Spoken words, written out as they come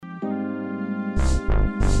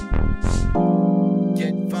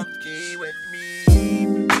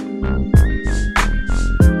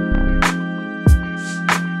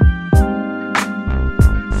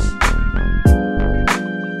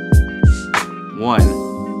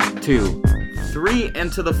1, 2, 3,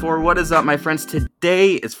 and to the 4. What is up, my friends?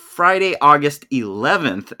 Today is Friday, August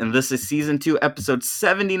 11th, and this is Season 2, Episode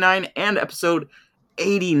 79 and Episode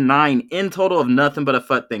 89 in total of Nothing But a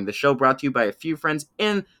FUT Thing, the show brought to you by a few friends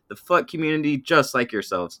in the FUT community just like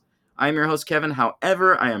yourselves. I'm your host, Kevin.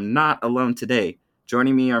 However, I am not alone today.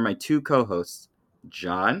 Joining me are my two co-hosts,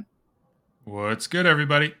 John. What's good,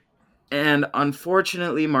 everybody? And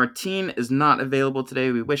unfortunately, Martine is not available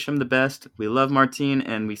today. We wish him the best. We love Martine,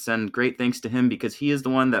 and we send great thanks to him because he is the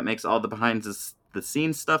one that makes all the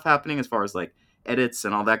behind-the-scenes stuff happening as far as, like, edits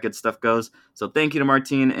and all that good stuff goes. So thank you to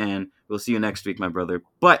Martine, and we'll see you next week, my brother.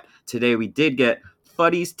 But today we did get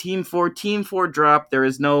FUTTIES Team 4. Team 4 drop. There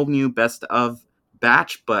is no new best of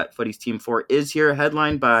batch, but FUTTIES Team 4 is here,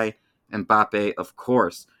 headlined by Mbappe, of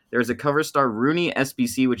course. There's a cover star Rooney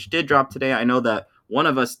SBC, which did drop today. I know that one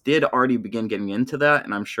of us did already begin getting into that,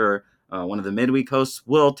 and I'm sure one of the midweek hosts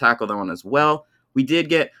will tackle that one as well. We did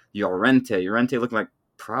get Llorente. Llorente looking like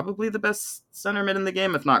probably the best center mid in the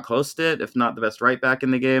game, if not close to it, if not the best right back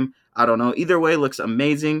in the game. I don't know. Either way, looks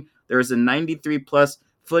amazing. There is a 93-plus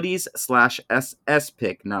FUTTIES/SS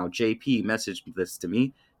pick. Now, JP messaged this to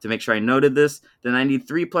me to make sure I noted this. The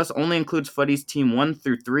 93-plus only includes FUTTIES Team 1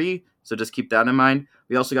 through 3, so just keep that in mind.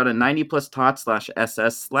 We also got a 90-plus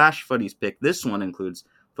TOT/SS/FUTTIES pick. This one includes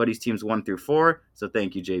FUTTIES Teams 1 through 4, so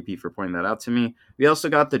thank you, JP, for pointing that out to me. We also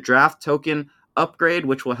got the draft token upgrade,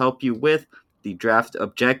 which will help you with the draft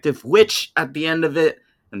objective, which at the end of it,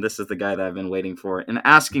 and this is the guy that I've been waiting for and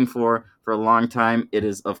asking for a long time, it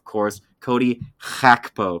is, of course, Cody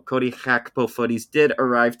Gakpo. Cody Gakpo FUTTIES did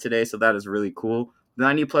arrive today, so that is really cool. The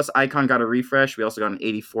 90-plus icon got a refresh. We also got an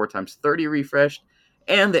 84x30 refreshed,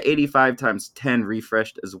 and the 85x10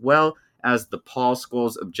 refreshed, as well as the Paul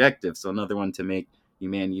Scholes objective. So another one to make you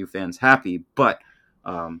Man U fans happy. But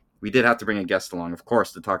we did have to bring a guest along, of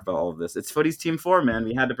course, to talk about all of this. It's FUTTIES Team 4, man.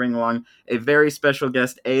 We had to bring along a very special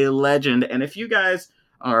guest, a legend. And if you guys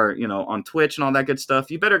are, on Twitch and all that good stuff,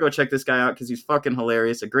 you better go check this guy out because he's fucking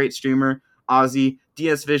hilarious. A great streamer, Aussie.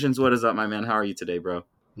 DSVisionz, what is up, my man? How are you today, bro?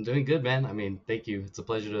 I'm doing good, man. I mean, thank you. It's a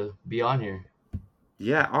pleasure to be on here.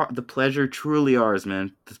 Yeah, the pleasure truly ours,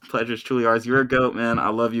 man. The pleasure is truly ours. You're a goat, man. I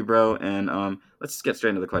love you, bro. And let's just get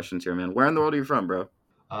straight into the questions here, man. Where in the world are you from, bro?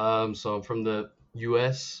 So I'm from the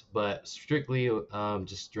U.S., but strictly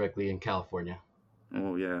just directly in California.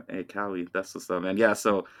 Oh, yeah. Hey, Cali. That's what's up, man. Yeah,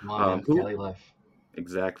 so Cali life.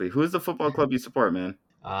 Exactly. Who's the football club you support, man?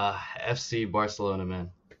 FC Barcelona, man.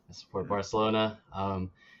 I support Barcelona.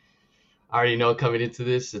 I already know coming into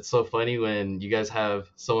this, it's so funny when you guys have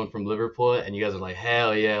someone from Liverpool and you guys are like,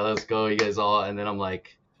 hell yeah, let's go, you guys all. And then I'm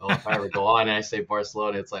like, oh, if I ever go on and I say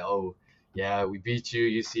Barcelona, it's like, oh, yeah, we beat you,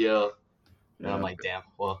 UCL. And I'm like, damn,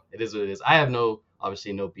 well, it is what it is. I have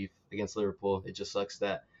obviously no beef against Liverpool. It just sucks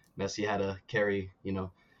that Messi had to carry,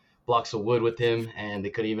 blocks of wood with him and they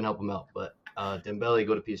couldn't even help him out. But Dembele,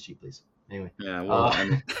 go to PSG, please. Anyway. Yeah, well,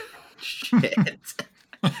 shit.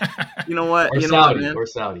 You know what? Or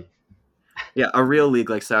Saudi. Yeah, a real league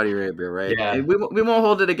like Saudi Arabia, right? Yeah. Hey, we won't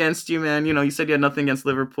hold it against you, man. You said you had nothing against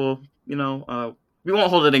Liverpool. We won't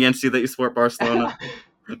hold it against you that you support Barcelona.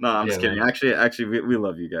 No, I'm just kidding. Man. Actually, we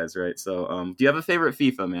love you guys, right? So, do you have a favorite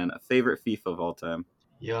FIFA, man? A favorite FIFA of all time?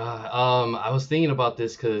 Yeah. I was thinking about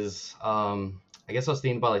this because I guess I was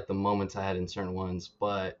thinking about like the moments I had in certain ones,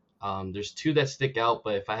 but there's two that stick out.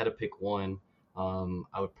 But if I had to pick one,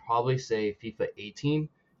 I would probably say FIFA 18.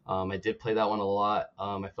 I did play that one a lot.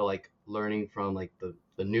 I feel like learning from like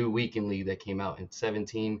the new weekend league that came out in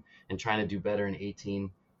 17 and trying to do better in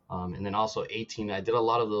 18. And then also 18, I did a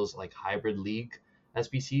lot of those like hybrid league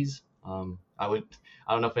SBCs. I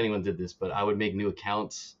don't know if anyone did this, but I would make new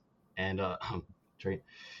accounts and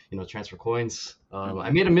transfer coins. I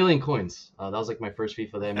made 1 million coins. That was like my first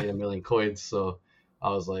FIFA that I made 1 million coins. So I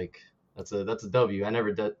was like, that's a W. I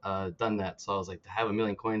never done that. So I was like, to have 1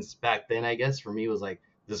 million coins back then, I guess for me was like,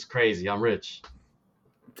 this is crazy. I'm rich.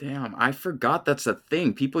 Damn, I forgot that's a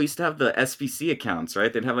thing. People used to have the SBC accounts,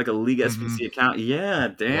 right? They'd have like a league SBC account. Yeah,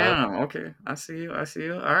 damn. Yeah. Okay, I see you. All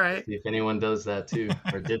right. See if anyone does that too,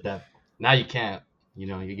 or did that. Now you can't. You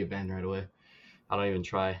get banned right away. I don't even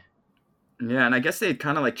try. Yeah, and I guess they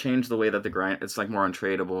kind of like changed the way that the grind. It's like more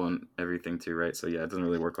untradeable and everything too, right? So yeah, it doesn't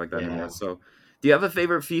really work like that anymore. So, do you have a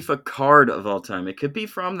favorite FIFA card of all time? It could be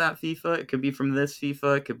from that FIFA. It could be from this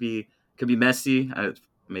FIFA. It could be Messi.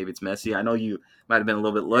 Maybe it's Messi. I know you might have been a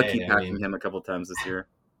little bit lucky packing him a couple times this year.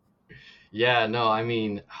 Yeah, no, I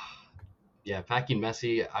mean, packing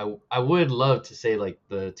Messi. I would love to say like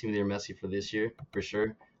the Team of the Year Messi for this year for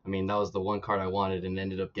sure. I mean, that was the one card I wanted and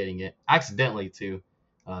ended up getting it accidentally too.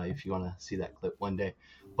 If you want to see that clip one day,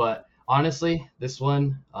 but Honestly, this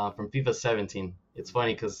one from FIFA 17. It's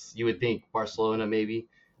funny because you would think Barcelona maybe.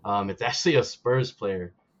 It's actually a Spurs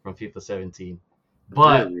player from FIFA 17,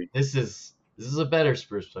 but Really? this is a better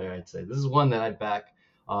Spurs player, I'd say. This is one that I'd back.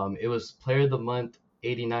 It was Player of the Month,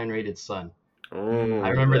 89 rated Sun. I Oh,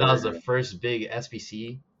 remember that there was you the go. first big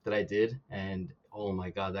SBC that I did, and oh my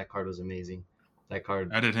god, that card was amazing. That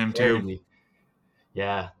card I did him carried too. me.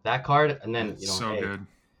 Yeah, that card, and then So hey, good.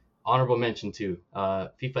 honorable mention too.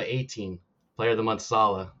 FIFA 18, Player of the Month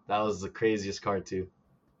Salah. That was the craziest card too.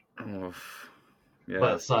 Oh, yeah.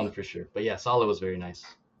 But Sun for sure. But yeah, Salah was very nice.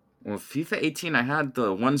 Well, FIFA 18, I had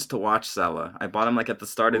the ones to watch Salah. I bought him like at the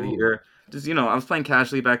start of the Ooh, year. Just, I was playing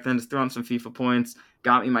casually back then, just throwing some FIFA points,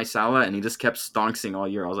 got me my Salah, and he just kept stonksing all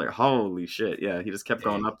year. I was like, holy shit. Yeah, he just kept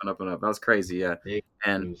going dang, up and up and up. That was crazy, yeah. big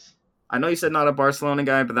And news. I know you said not a Barcelona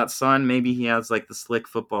guy, but that son, maybe he has like the slick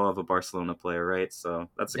football of a Barcelona player, right? So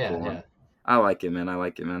that's a Yeah, cool one. yeah. I like it, man. I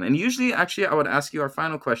like it, man. And usually, actually, I would ask you our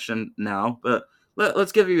final question now, but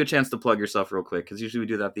let's give you a chance to plug yourself real quick because usually we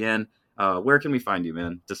do that at the end. Where can we find you,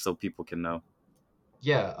 man? Just so people can know.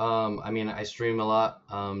 Yeah, I mean, I stream a lot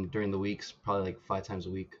during the weeks, probably like 5 times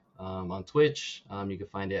a week on Twitch. You can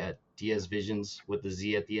find it at DSVisionz with the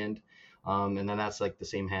Z at the end. And then that's like the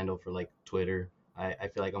same handle for like Twitter. I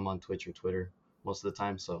feel like I'm on Twitch or Twitter most of the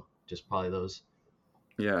time, so just probably those.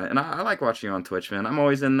 Yeah, and I like watching you on Twitch, man. I'm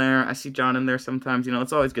always in there. I see John in there sometimes.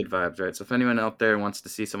 It's always good vibes, right? So if anyone out there wants to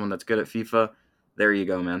see someone that's good at FIFA, there you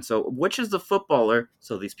go, man. So which is the footballer,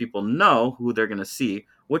 so these people know who they're going to see,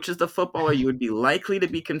 which is the footballer you would be likely to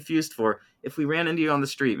be confused for if we ran into you on the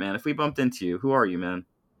street, man? If we bumped into you, who are you, man?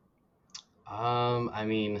 I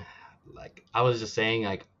mean, like I was just saying,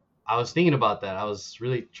 like I was thinking about that. I was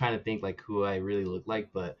really trying to think like who I really look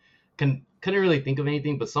like, but couldn't really think of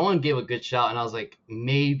anything. But someone gave a good shout, and I was like,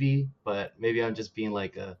 maybe, but maybe I'm just being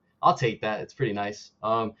like, I'll take that. It's pretty nice.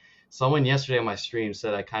 Someone yesterday on my stream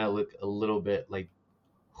said I kind of look a little bit like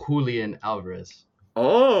Julian Alvarez.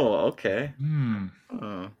 Oh, okay. Hmm.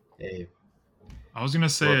 Oh. Hey, I was gonna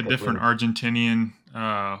say a World Cup different winner. Argentinian,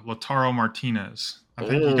 Lautaro Martinez. I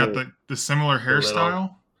think he got Oh, the similar The little,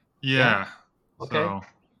 hairstyle. yeah, Yeah. okay. So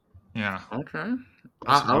yeah, okay.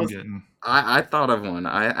 that's what I I'm was getting. I thought of one.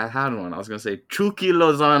 I had one. I was gonna say Chucky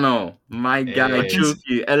Lozano. My guy I can Hey,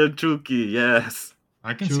 Chucky. El Chucky, yes.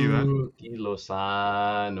 I can see that. Chucky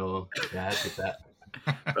Lozano. Yeah, I take that.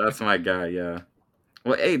 That's my guy, yeah.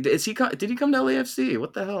 Well, hey, did he come to LAFC?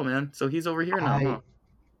 What the hell, man? So he's over here now, huh? I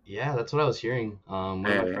Yeah, that's what I was hearing. One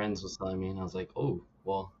of my Hey, friends was telling me, and I was like, "Oh,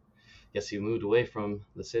 well, guess he moved away from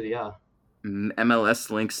the city." Yeah, MLS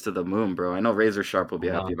links to the moon, bro. I know Razor Sharp will be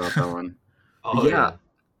I happy know. about that one. But Oh yeah, yeah,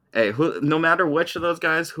 hey, no matter which of those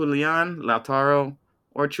guys, Julian, Lautaro,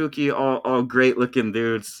 or Chucky, all great looking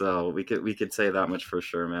dudes. So we could say that much for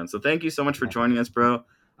sure, man. So thank you so much for yeah. joining us, bro.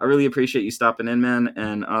 I really appreciate you stopping in, man.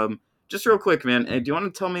 And just real quick, man, do you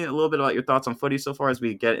want to tell me a little bit about your thoughts on footy so far as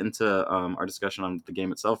we get into our discussion on the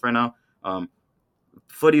game itself right now?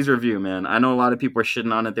 Footy's review, man. I know a lot of people were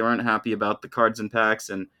shitting on it. They weren't happy about the cards and packs,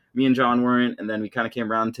 and me and John weren't. And then we kind of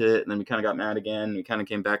came around to it, and then we kind of got mad again. We kind of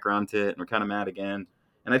came back around to it, and we're kind of mad again.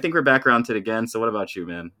 And I think we're back around to it again. So what about you,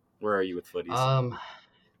 man? Where are you with footies? Um,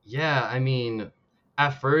 yeah. I mean,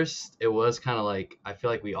 at first it was kind of like I feel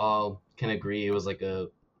like we all can agree it was like a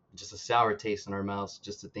just a sour taste in our mouths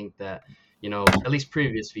just to think that at least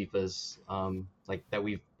previous FIFAs like that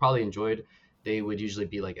we've probably enjoyed, they would usually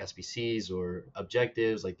be like SBCs or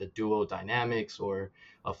objectives like the duo dynamics or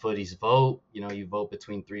a footies vote. You vote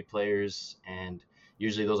between three players, and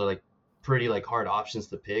usually those are like pretty like hard options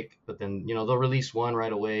to pick, but then they'll release one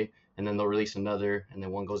right away, and then they'll release another, and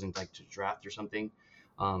then one goes into like to draft or something.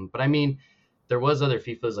 But I mean, there was other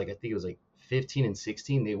FIFAs, like I think it was like 15 and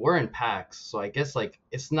 16. They were in packs, so I guess like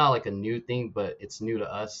it's not like a new thing, but it's new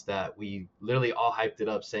to us that we literally all hyped it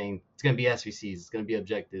up, saying it's gonna be SVCs, it's gonna be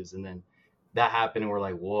objectives, and then that happened, and we're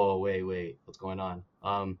like, whoa, wait, what's going on?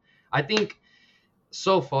 I think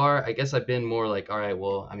so far, I guess I've been more like, all right,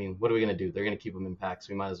 well, I mean, what are we gonna do? They're gonna keep them in packs.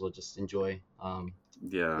 We might as well just enjoy the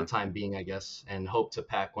Yeah, time being, I guess, and hope to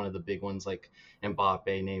pack one of the big ones like Mbappe,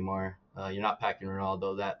 Neymar. You're not packing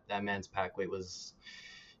Ronaldo. That man's pack weight was,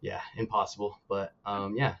 yeah, impossible. But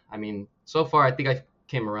yeah, I mean, so far I think I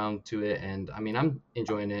came around to it, and I mean, I'm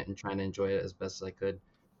enjoying it and trying to enjoy it as best as I could.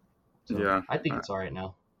 So yeah. I think it's all right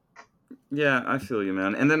now. Yeah, I feel you,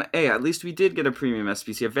 man. And then, hey, at least we did get a premium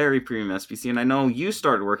SPC, a very premium SPC. And I know you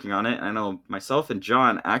started working on it. And I know myself and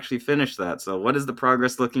John actually finished that. So, what is the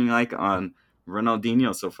progress looking like on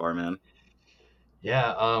Ronaldinho so far, man?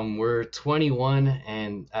 Yeah, we're 21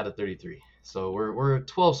 and out of 33. So we're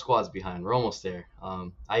 12 squads behind. We're almost there.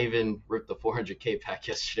 I even ripped the 400K pack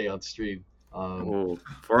yesterday on stream. Oh,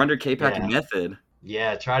 400k pack Yeah. method.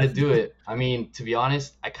 Yeah, try to do it. I mean, to be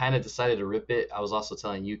honest, I kind of decided to rip it. I was also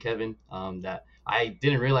telling you, Kevin, that I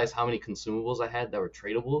didn't realize how many consumables I had that were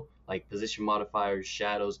tradable, like position modifiers,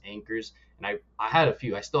 shadows, anchors, and I had a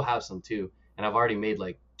few. I still have some too, and I've already made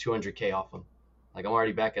like 200k off them. Like I'm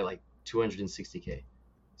already back at like 260k.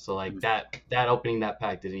 So like that opening that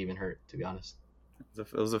pack didn't even hurt, to be honest.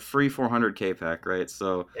 It was a free 400k pack, right?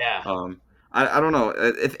 So, Yeah. um, I don't know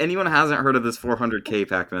if anyone hasn't heard of this 400k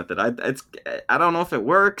pack method. I don't know if it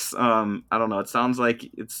works. I don't know. It sounds like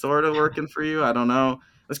it's sort of working for you. I don't know.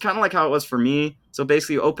 It's kind of like how it was for me. So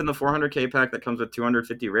basically, you open the 400k pack that comes with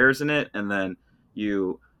 250 rares in it, and then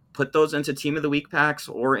you put those into Team of the Week packs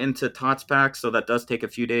or into TOTS packs. So that does take a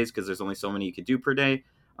few days because there's only so many you could do per day.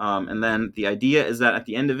 And then the idea is that at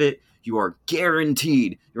the end of it, you are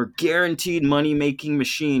guaranteed. You're guaranteed money making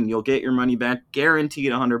machine. You'll get your money back,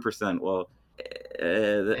 guaranteed 100%. Well,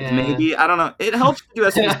 Eh. maybe I don't know. It helps to do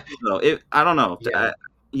SBC though. I don't know. Yeah.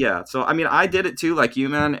 Yeah. So I mean, I did it too, like you,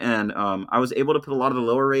 man, and I was able to put a lot of the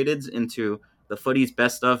lower rateds into the Footies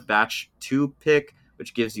Best of Batch 2 pick,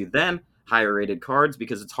 which gives you then higher rated cards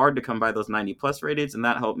because it's hard to come by those 90 plus rateds, and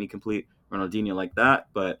that helped me complete Ronaldinho like that.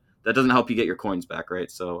 But that doesn't help you get your coins back,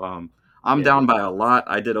 right? So I'm Yeah. down by a lot.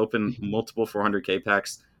 I did open multiple 400k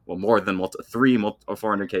packs. Well, more than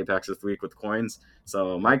 400k packs this week with coins.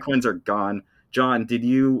 So my coins are gone. John, did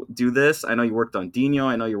you do this? I know you worked on Dino.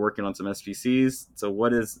 I know you're working on some SPCs. So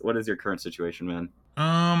what is your current situation, man?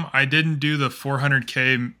 I didn't do the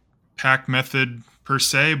 400k pack method per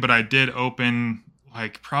se, but I did open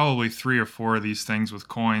like probably 3 or 4 of these things with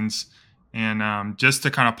coins, and just to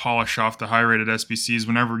kind of polish off the high rated SBCs.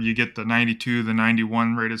 Whenever you get the 92, the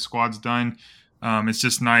 91 rated squads done, it's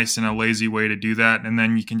just nice and a lazy way to do that, and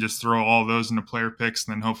then you can just throw all those into player picks,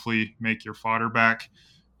 and then hopefully make your fodder back.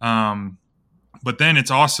 But then it's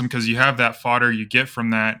awesome because you have that fodder you get from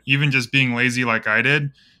that, even just being lazy like I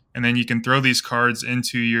did. And then you can throw these cards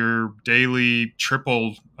into your daily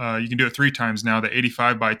triple. You can do it 3 times now, the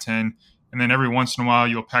 85 by 10. And then every once in a while,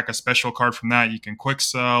 you'll pack a special card from that. You can quick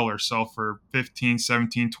sell or sell for 15,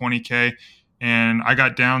 17, 20K. And I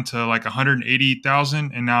got down to like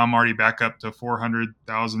 180,000. And now I'm already back up to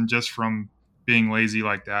 400,000 just from being lazy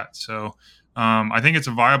like that. So I think it's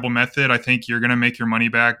a viable method. I think you're going to make your money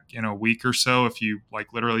back in a week or so if you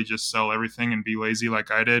like literally just sell everything and be lazy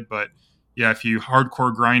like I did. But yeah, if you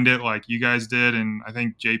hardcore grind it like you guys did, and I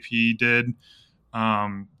think JP did,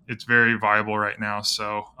 it's very viable right now.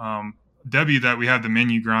 So that we have the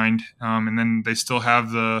menu grind, and then they still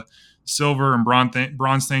have the silver and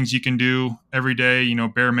bronze things you can do every day. You know,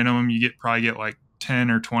 bare minimum, you probably get like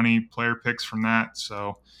 10 or 20 player picks from that.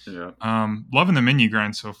 So Yeah. loving the menu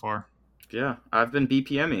grind so far. Yeah, I've been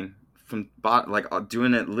BPMing from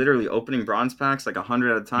doing it literally opening bronze packs like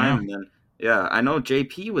 100 at a time, Yeah. and then yeah, I know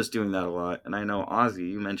JP was doing that a lot, and I know Ozzy,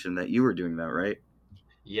 you mentioned that you were doing that, right?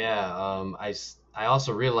 Yeah, I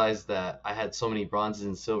also realized that I had so many bronzes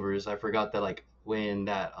and silvers. I forgot that like when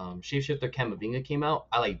that Shapeshifter Kamavinga came out,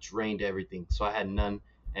 I like drained everything, so I had none.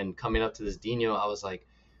 And coming up to this Dino, I was like,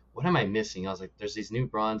 what am I missing? I was like, there's these new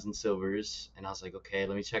bronze and silvers, and I was like, okay,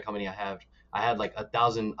 let me check how many I have. I had like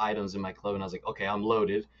 1,000 items in my club, and I was like, okay, I'm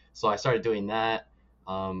loaded. So I started doing that.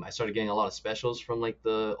 I started getting a lot of specials from like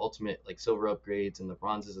the ultimate like silver upgrades and the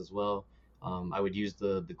bronzes as well. I would use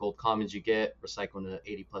the gold commons you get, recycling the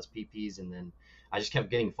 80 plus PPs, and then I just kept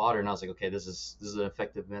getting fodder, and I was like, okay, this is an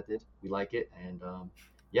effective method. We like it, and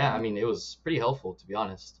yeah, I mean, it was pretty helpful to be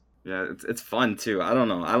honest. Yeah, it's fun too. I don't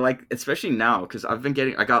know. I like especially now because I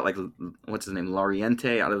got like what's his name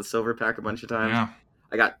Loriente out of the silver pack a bunch of times. Yeah.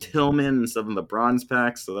 I got Tillman instead of the bronze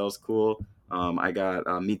packs, so that was cool. I got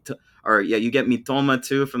you get Mitoma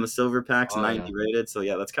too from the silver packs, Oh 90 yeah, rated. So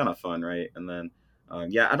yeah, that's kind of fun, right? And then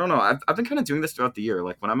yeah, I don't know. I've been kind of doing this throughout the year.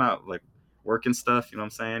 Like when I'm out like working stuff, you know what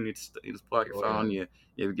I'm saying? You just pull out your oh yeah.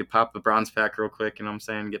 phone, you pop the bronze pack real quick, you know what I'm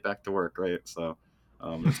saying? Get back to work, right? So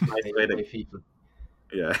it's a nice Then you way to play FIFA.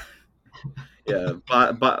 yeah. Yeah,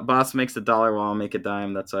 boss makes $1 while I make a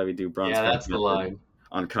dime. That's why we do bronze Yeah, pack that's the method line.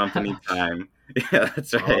 on company time. Yeah,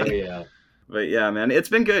 that's Oh right. yeah. But yeah, man, it's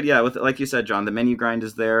been good. Yeah, with like you said, John, the menu grind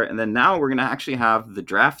is there, and then now we're gonna actually have the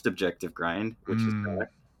draft objective grind, which is Mm. back.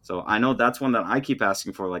 So I know that's one that I keep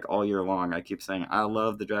asking for like all year long. I keep saying I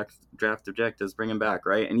love the draft objectives, bring them back,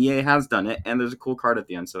 right? And EA has done it, and there's a cool card at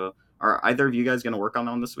the end. So are either of you guys gonna work on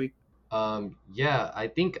that one this week? Yeah, I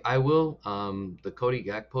think I will. The Cody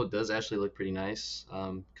Gakpo does actually look pretty nice.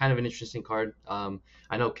 Kind of an interesting card.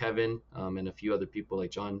 I know Kevin, and a few other people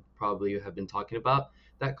like John probably have been talking about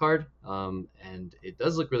that card. And it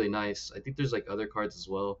does look really nice. I think there's like other cards as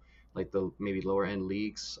well, like the maybe lower end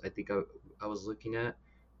leagues. I think I was looking at.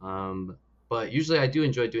 Um, But usually I do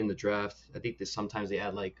enjoy doing the draft. I think that sometimes they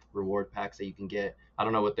add like reward packs that you can get. I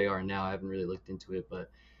don't know what they are now. I haven't really looked into it, but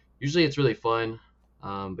usually it's really fun.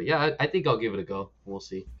 But yeah, I think I'll give it a go. We'll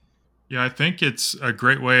see. Yeah, I think it's a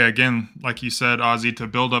great way, again, like you said, Ozzy, to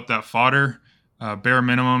build up that fodder. Bare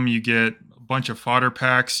minimum, you get a bunch of fodder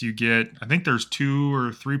packs. You get, I think there's 2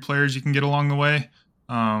 or 3 players you can get along the way.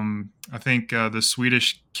 I think the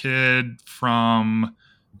Swedish kid from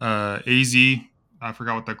AZ, I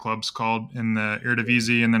forgot what the club's called, in the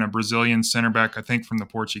Eredivisie, and then a Brazilian center back, I think, from the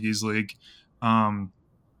Portuguese league.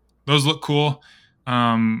 Those look cool.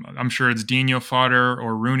 I'm sure it's Dino fodder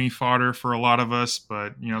or Rooney fodder for a lot of us,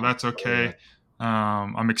 but that's okay.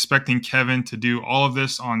 I'm expecting Kevin to do all of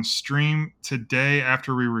this on stream today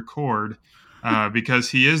after we record,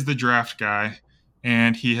 because he is the draft guy,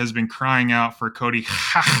 and he has been crying out for Cody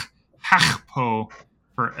Gakpo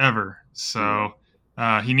forever. So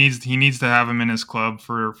he needs to have him in his club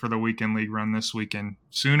for the weekend league run this weekend,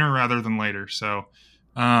 sooner rather than later. So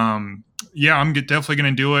yeah, I'm definitely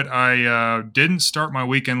going to do it. I didn't start my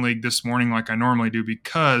weekend league this morning like I normally do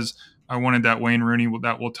because I wanted that Wayne Rooney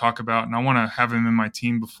that we'll talk about, and I want to have him in my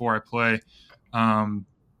team before I play.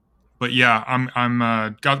 But yeah,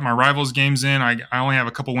 I'm got my rivals games in. I only have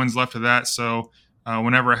a couple wins left of that, so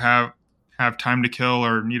whenever I have time to kill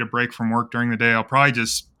or need a break from work during the day, I'll probably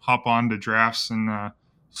just hop on to drafts and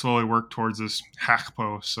slowly work towards this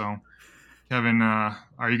Gakpo. So, Kevin,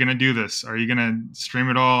 are you going to do this? Are you going to stream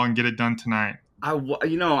it all and get it done tonight?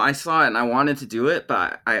 I saw it and I wanted to do it,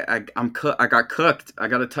 but I got cooked. I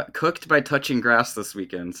got cooked by touching grass this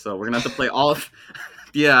weekend, so we're gonna have to play all of.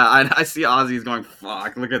 Yeah, I see Ozzy's going,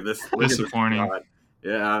 fuck, look at this. Disappointing.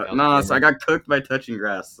 Yeah, no, so I got cooked by touching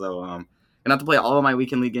grass, so gonna have to play all of my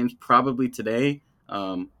weekend league games probably today.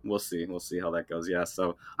 We'll see how that goes. Yeah,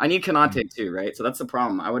 so I need Konate too, right? So that's the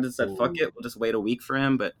problem. I would have said, fuck it, we'll just wait a week for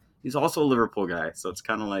him, but he's also a Liverpool guy, so it's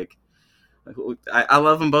kind of like, I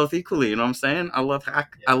love them both equally, you know what I'm saying? I love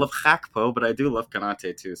Gakpo, but I do love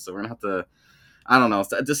Konate too. So we're gonna have to, I don't know,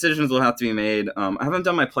 decisions will have to be made. I haven't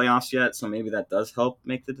done my playoffs yet, so maybe that does help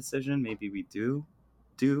make the decision. Maybe we do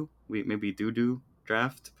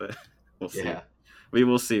draft, but we'll see. Yeah.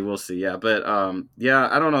 We'll see. Yeah, but yeah,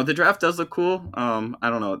 I don't know. The draft does look cool. I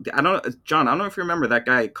don't know. John, I don't know if you remember that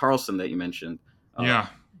guy Carlson that you mentioned. Yeah.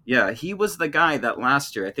 Yeah, he was the guy that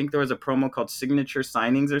last year, I think there was a promo called Signature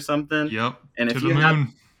Signings or something. Yep. And if you had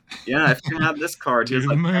this card, he was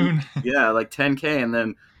like, like 10K, and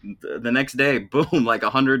then the next day, boom, like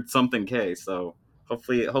 100 something K. So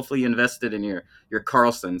hopefully you invested in your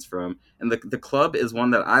Carlsons from, and the club is one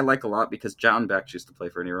that I like a lot because John Beck used to play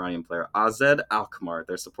for an Iranian player, Azed Alkmaar.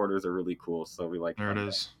 Their supporters are really cool, so we like. There it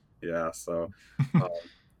is. Yeah. So.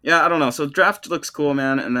 Yeah, I don't know. So draft looks cool,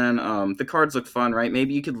 man, and then the cards look fun, right?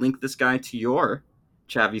 Maybe you could link this guy to your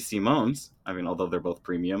Xavi Simons. I mean, although they're both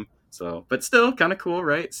premium, so but still kind of cool,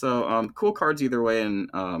 right? So cool cards either way, and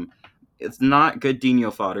it's not good Dino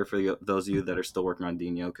fodder for those of you that are still working on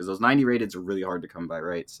Dino because those 90 rateds are really hard to come by,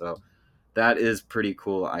 right? So that is pretty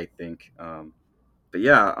cool, I think. But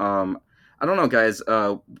yeah, I don't know, guys.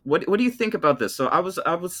 What do you think about this? So I was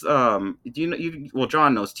do well,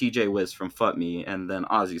 John knows TJ Wiz from FUT Me, and then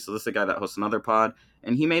Ozzy. So this is a guy that hosts another pod,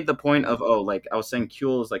 and he made the point of, like I was saying,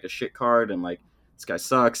 Kuehl is like a shit card, and like this guy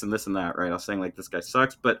sucks, and this and that, right? I was saying like this guy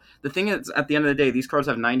sucks, but the thing is, at the end of the day, these cards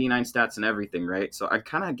have 99 stats and everything, right? So I'm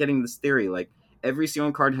kind of getting this theory, like every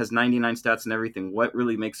single card has 99 stats and everything. What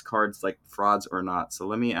really makes cards like frauds or not? So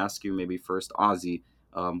let me ask you, maybe first, Ozzy.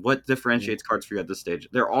 What differentiates cards for you at this stage?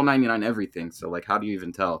 They're all 99 everything, so like how do you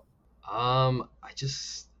even tell?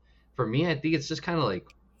 For me, I think it's just kind of like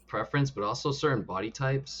preference, but also certain body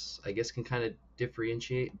types I guess can kind of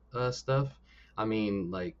differentiate stuff. I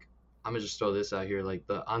mean, like, I'm gonna just throw this out here, like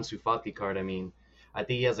the Ansu Fati card. I mean, I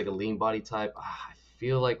think he has like a lean body type. I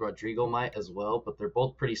feel like Rodrigo might as well, but they're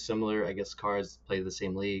both pretty similar. I guess cards play the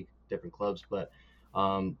same league, different clubs, but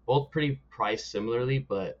both pretty priced similarly,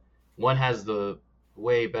 but one has the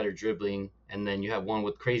way better dribbling, and then you have one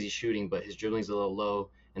with crazy shooting, but his dribbling's a little low,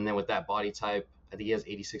 and then with that body type, I think he has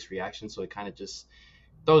 86 reaction, so it kind of just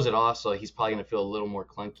throws it off, so he's probably going to feel a little more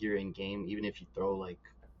clunkier in game, even if you throw, like,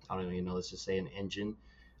 I don't know, let's just say an engine.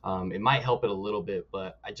 It might help it a little bit,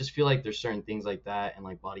 but I just feel like there's certain things like that and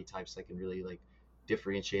like body types that can really like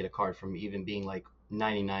differentiate a card from even being like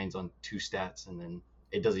 99s on 2 stats, and then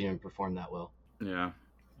it doesn't even perform that well.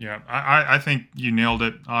 Yeah, I think you nailed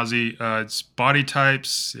it, Ozzy. It's body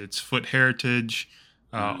types, it's foot heritage,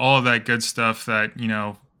 all of that good stuff that,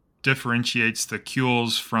 differentiates the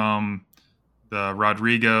Kuehls from the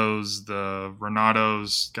Rodrigos, the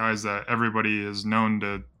Renatos, guys that everybody is known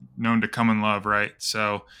to come and love, right?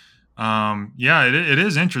 So Yeah, it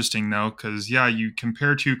is interesting though, because yeah, you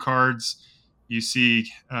compare two cards. You see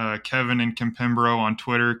Kevin and Kimpembro on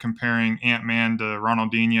Twitter comparing Ant-Man to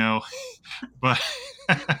Ronaldinho, but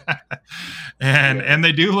Yeah. and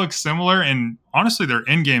they do look similar, and honestly, their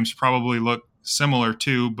end games probably look similar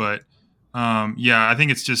too. But yeah, I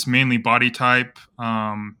think it's just mainly body type.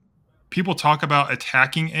 People talk about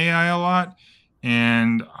attacking AI a lot,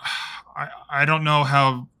 and I don't know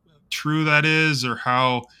how true that is or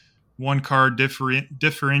how one card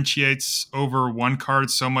differentiates over one card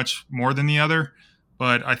so much more than the other.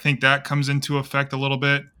 But I think that comes into effect a little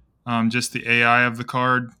bit, just the AI of the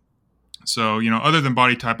card. So, other than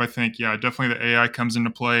body type, I think, yeah, definitely the AI comes into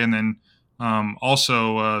play. And then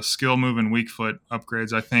also skill, move, and weak foot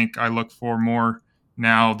upgrades. I think I look for more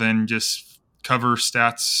now than just cover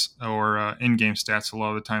stats or in-game stats a lot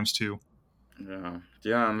of the times too.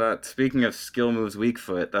 Yeah, and that, speaking of skill moves, weak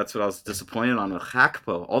foot, that's what I was disappointed on with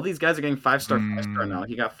Hackpo. All these guys are getting 5-star, 5-star now.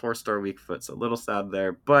 He got 4-star weak foot, so a little sad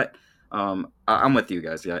there. But I'm with you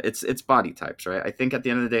guys. Yeah, it's body types, right? I think at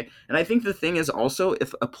the end of the day, and I think the thing is also,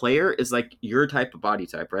 if a player is like your type of body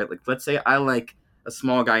type, right? Like, let's say I like a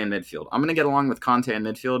small guy in midfield. I'm gonna get along with Conte in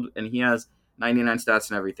midfield, and he has 99 stats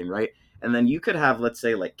and everything, right? And then you could have, let's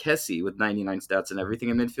say, like Kessie with 99 stats and everything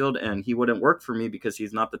in midfield, and he wouldn't work for me because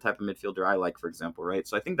he's not the type of midfielder I like, for example, right?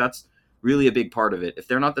 So I think that's really a big part of it. If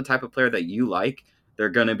they're not the type of player that you like, they're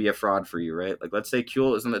going to be a fraud for you, right? Like, let's say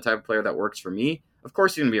Kuehl isn't the type of player that works for me. Of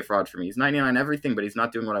course he's going to be a fraud for me. He's 99 everything, but he's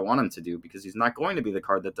not doing what I want him to do, because he's not going to be the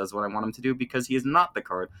card that does what I want him to do, because he is not the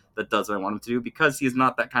card that does what I want him to do, because he's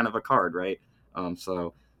not that kind of a card, right?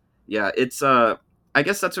 So yeah, it's I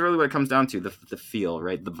guess that's really what it comes down to, the feel,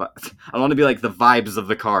 right? I want to be like the vibes of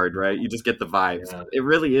the card, right? You just get the vibes. Yeah. It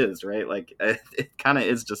really is, right? Like, it kind of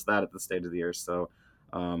is just that at the stage of the year. So,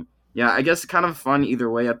 yeah, I guess kind of fun either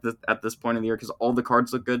way at this point of the year, because all the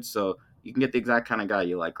cards look good. So you can get the exact kind of guy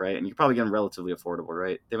you like, right? And you can probably get them relatively affordable,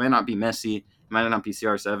 right? They might not be Messi, they might not be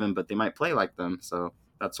CR7, but they might play like them. So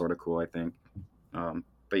that's sort of cool, I think.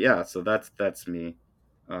 But yeah, so that's me.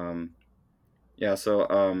 Yeah,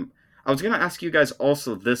 so I was going to ask you guys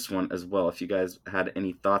also this one as well, if you guys had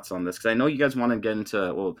any thoughts on this, because I know you guys want to get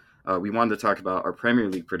into, we wanted to talk about our Premier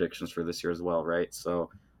League predictions for this year as well, right? So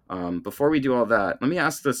before we do all that, let me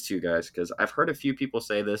ask this to you guys, because I've heard a few people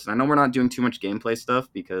say this, and I know we're not doing too much gameplay stuff,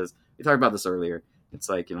 because we talked about this earlier. It's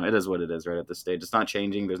like, it is what it is, right, at this stage. It's not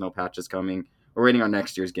changing. There's no patches coming. We're waiting on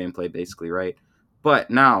next year's gameplay, basically, right? But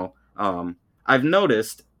now, I've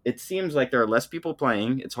noticed it seems like there are less people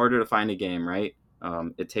playing. It's harder to find a game, right?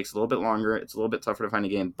 It takes a little bit longer. It's a little bit tougher to find a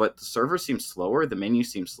game, but the server seems slower. The menu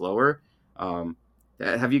seems slower.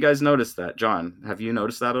 Have you guys noticed that? John, have you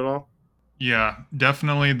noticed that at all? Yeah,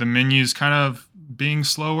 definitely the menu's kind of being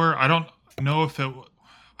slower. I don't know if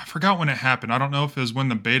I forgot when it happened. I don't know if it was when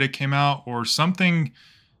the beta came out or something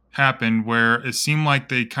happened where it seemed like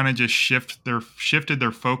they kind of just shifted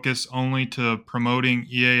their focus only to promoting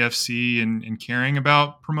EAFC and caring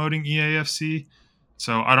about promoting EAFC.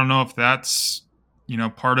 So I don't know if that's,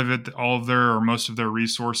 part of it. All of their or most of their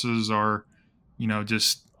resources are,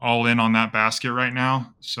 just all in on that basket right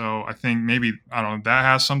now. So I think maybe, I don't know, that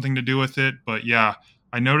has something to do with it. But yeah,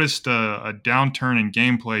 I noticed a downturn in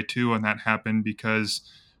gameplay too when that happened, because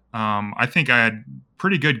I think I had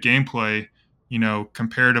pretty good gameplay,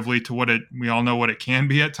 comparatively to we all know what it can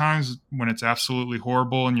be at times when it's absolutely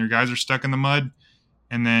horrible and your guys are stuck in the mud.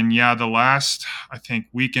 And then, yeah, the last, I think,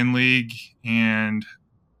 weekend league and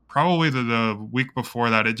probably the week before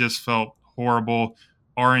that, it just felt horrible.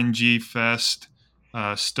 RNG fest,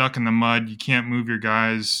 stuck in the mud. You can't move your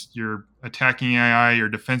guys. Your attacking AI, your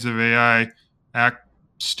defensive AI act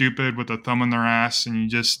stupid with a thumb in their ass, and you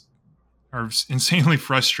just are insanely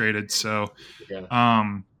frustrated. So, Yeah.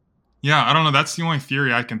 yeah, I don't know. That's the only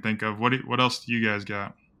theory I can think of. What else do you guys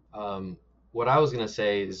got? What I was gonna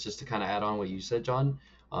say is just to kind of add on what you said, John.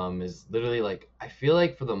 Is literally like, I feel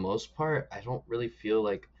like for the most part, I don't really feel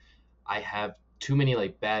like I have too many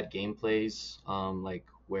like bad gameplays, like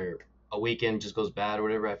where a weekend just goes bad or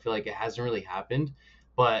whatever. I feel like it hasn't really happened,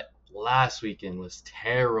 but last weekend was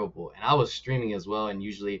terrible, and I was streaming as well. And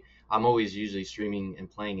I'm always usually streaming and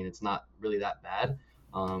playing, and it's not really that bad.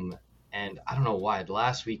 And I don't know why.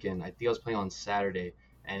 Last weekend, I think I was playing on Saturday,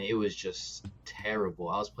 and it was just terrible.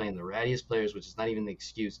 I was playing the rattiest players, which is not even the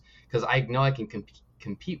excuse, because I know I can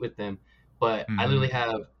compete with them, but I literally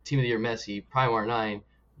have Team of the Year Messi, Prime R9,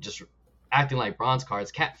 just acting like bronze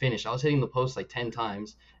cards, can't finish. I was hitting the post like 10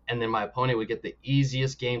 times, and then my opponent would get the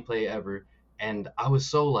easiest gameplay ever, and I was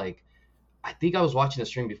so like, I think I was watching a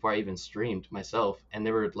stream before I even streamed myself, and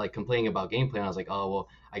they were like complaining about gameplay, and I was like, oh well,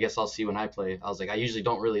 I guess I'll see when I play. I was like, I usually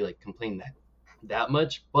don't really like complain that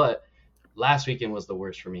much, but last weekend was the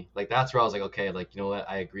worst for me. Like that's where I was like, okay, like you know what,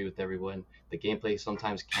 I agree with everyone. The gameplay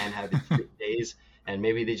sometimes can have its days, and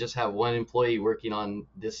maybe they just have one employee working on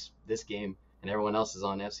this game, and everyone else is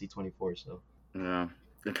on FC24. So Yeah.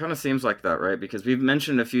 It kind of seems like that, right? Because we've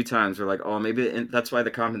mentioned a few times, we're like, oh, maybe that's why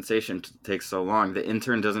the compensation takes so long. The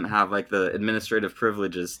intern doesn't have like the administrative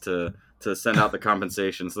privileges to send out the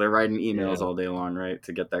compensation, so they're writing emails yeah, all day long, right,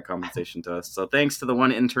 to get that compensation to us. So thanks to the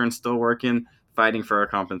one intern still working, fighting for our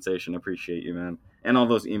compensation. Appreciate you, man, and all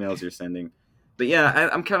those emails you're sending. But yeah,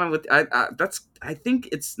 I'm kind of with I think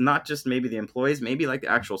it's not just maybe the employees, maybe like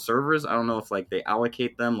the actual servers. I don't know if like they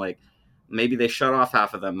allocate them, like maybe they shut off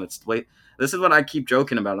half of them. Let's wait. This is what I keep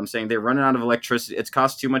joking about. I'm saying they're running out of electricity. It's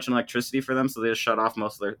cost too much in electricity for them, so they just shut off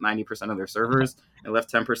most of their 90% of their servers and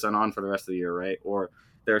left 10% on for the rest of the year, right? Or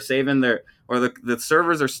they're saving or the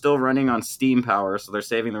servers are still running on steam power, so they're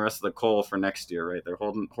saving the rest of the coal for next year, right? They're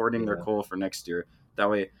hoarding their yeah, coal for next year. That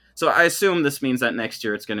way, so I assume this means that next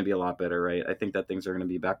year it's going to be a lot better, right? I think that things are going to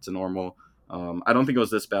be back to normal. I don't think it was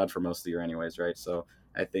this bad for most of the year, anyways, right? So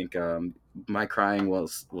I think my crying will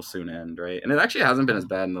soon end, right? And it actually hasn't been as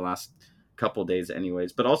bad in the last couple days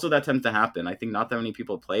anyways, but also that tends to happen. I think not that many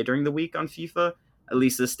people play during the week on FIFA, at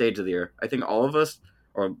least this stage of the year. I think all of us,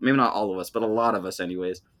 or maybe not all of us, but a lot of us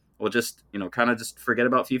anyways, will just kind of just forget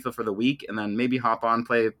about FIFA for the week and then maybe hop on,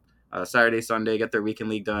 play Saturday, Sunday, get their weekend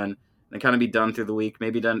league done, then kind of be done through the week,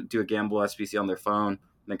 maybe do a gamble SBC on their phone, and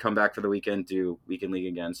then come back for the weekend, do weekend league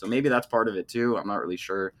again. So maybe that's part of it too. I'm not really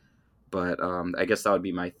sure, but I guess that would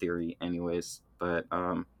be my theory anyways. But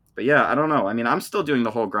yeah, I don't know. I mean, I'm still doing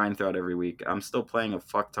the whole grind throughout every week. I'm still playing a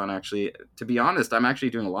fuck ton, actually. To be honest, I'm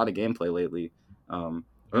actually doing a lot of gameplay lately. I've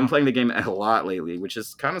been playing the game a lot lately, which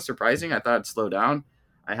is kind of surprising. I thought it'd slow down.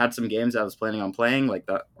 I had some games I was planning on playing, like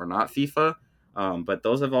that, or not FIFA, but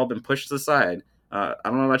those have all been pushed aside. I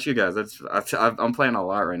don't know about you guys. I'm playing a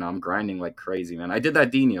lot right now. I'm grinding like crazy, man. I did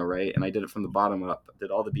that Dino, right? And I did it from the bottom up. I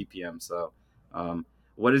did all the BPM. So,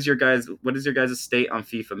 what is your guys' state on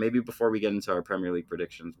FIFA? Maybe before we get into our Premier League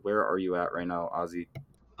predictions, where are you at right now, Ozzy?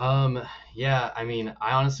 um, yeah. I mean,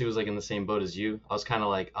 I honestly was like in the same boat as you. I was kind of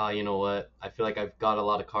like, oh, you know what? I feel like I've got a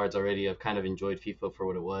lot of cards already. I've kind of enjoyed FIFA for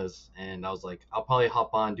what it was, and I was like, I'll probably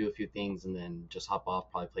hop on, do a few things, and then just hop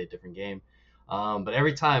off, probably play a different game. But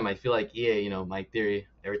every time I feel like EA, my theory,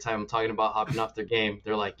 every time I'm talking about hopping off their game,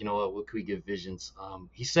 they're like, you know what can we give Visionz?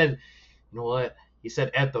 He said, you know what? He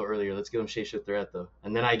said Eto earlier. Let's give him Shapeshifter Eto.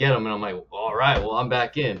 And then I get him, and I'm like, all right, well, I'm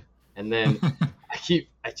back in. And then I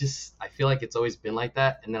feel like it's always been like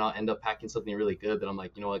that. And then I'll end up packing something really good that I'm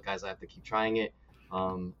like, you know what, guys, I have to keep trying it.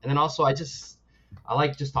 And then also I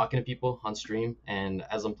like just talking to people on stream and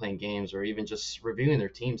as I'm playing games or even just reviewing their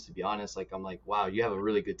teams, to be honest. Like, I'm like, wow, you have a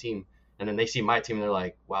really good team. And then they see my team and they're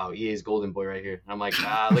like, wow, EA's golden boy right here. And I'm like,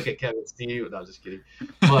 look at Kevin Steve. No, just kidding.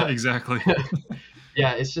 But Exactly.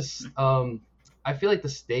 yeah, it's just I feel like the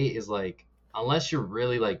state is like, unless you're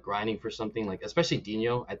really like grinding for something, like especially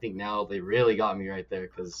Dino, I think now they really got me right there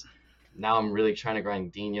because now I'm really trying to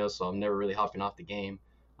grind Dino, so I'm never really hopping off the game.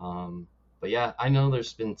 But yeah, I know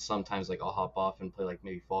there's been sometimes like I'll hop off and play like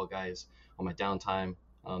maybe Fall Guys on my downtime.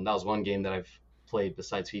 That was one game that I've played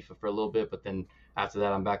besides FIFA for a little bit, but then after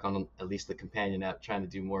that I'm back on at least the companion app trying to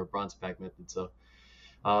do more bronze pack method. So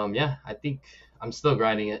yeah, I think I'm still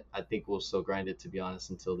grinding it. I think we'll still grind it, to be honest,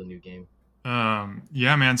 until the new game.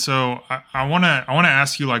 Yeah, man. So I wanna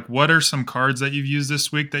ask you, like, what are some cards that you've used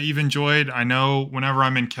this week that you've enjoyed? I know whenever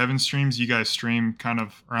I'm in Kevin's streams, you guys stream kind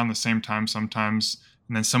of around the same time sometimes,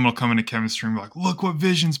 and then someone will come into Kevin's stream like, look what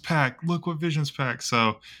Visionz pack, look what Visionz pack.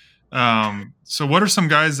 So what are some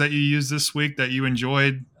guys that you used this week that you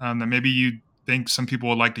enjoyed, that maybe you think some people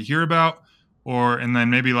would like to hear about, and then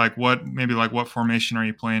maybe what formation are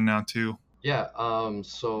you playing now too? Yeah,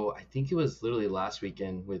 so I think it was literally last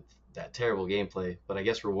weekend with that terrible gameplay, but I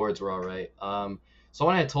guess rewards were all right.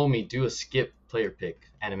 Someone had told me do a skip player pick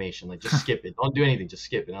animation, like just skip it, don't do anything, just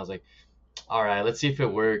skip it. And I was like, all right, let's see if it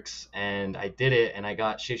works. And I did it, and I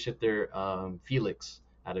got Shapeshifter Felix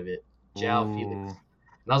out of it, Jao Felix. Ooh.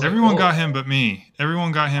 And I was like, Everyone oh, got him but me.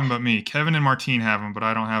 Everyone got him but me. Kevin and Martine have him, but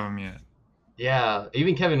I don't have him yet. yeah.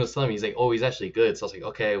 Even Kevin was telling me, he's like, oh, he's actually good. So I was like,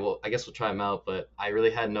 okay, well, I guess we'll try him out. But I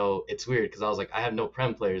really had it's weird because I was like, I have no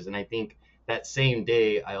Prem players, and I think that same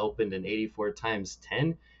day I opened an 84 times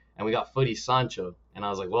 10 and we got Footy Sancho, and I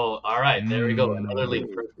was like, well, all right, there we go, another league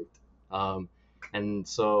perfect. And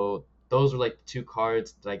so those were like the two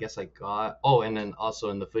cards that I guess I got. Oh, and then also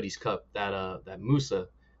in the Footies Cup, that Musa,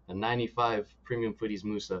 a 95 premium Footies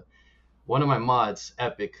Musa, one of my mods,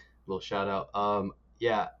 Epic, little shout out.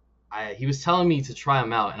 Yeah, he was telling me to try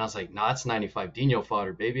him out, and I was like, nah, that's 95 Dino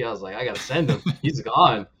fodder, baby. I was like, I gotta send him. He's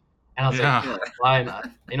gone. And I was like, Yeah.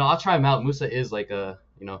 fine, I'll try him out. Musa is like a,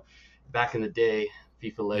 back in the day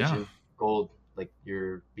FIFA Yeah. legend, gold, like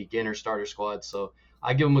your beginner starter squad. So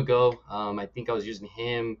I give him a go. I think I was using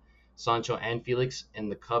him, Sancho, and Felix in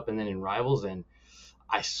the cup, and then in rivals, and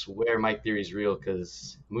I swear my theory's real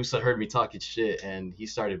because Musa heard me talking shit and he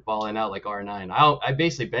started balling out like R9. I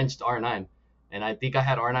basically benched R9, and I think I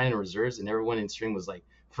had R9 in reserves, and everyone in stream was like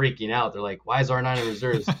freaking out. They're like, "Why is R9 in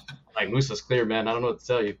reserves?" I'm like, Musa's clear, man. I don't know what to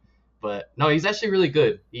tell you, but no, he's actually really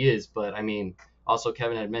good. He is, but I mean, also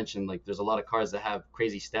Kevin had mentioned like there's a lot of cards that have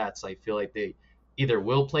crazy stats. I feel like they either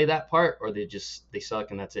will play that part or they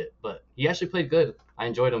suck and that's it. But he actually played good. I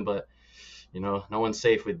enjoyed him, but no one's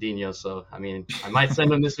safe with Dino. So, I mean, I might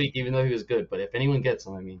send him this week, even though he was good. But if anyone gets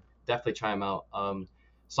him, I mean, definitely try him out.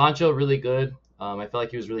 Sancho, really good. I felt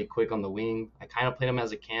like he was really quick on the wing. I kind of played him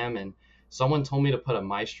as a cam, and someone told me to put a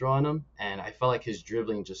maestro on him, and I felt like his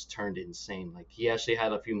dribbling just turned insane. Like, he actually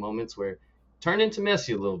had a few moments where it turned into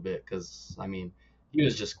Messi a little bit because, I mean, he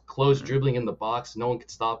was just close dribbling in the box. No one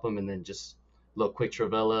could stop him, and then just a little quick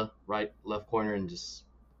Travella, right, left corner, and just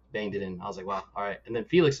banged it in. I was like, wow, all right. And then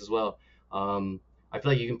Felix as well. I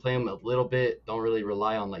feel like you can play him a little bit. Don't really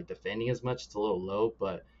rely on like defending as much. It's a little low,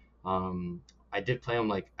 but I did play him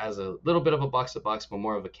like as a little bit of a box to box, but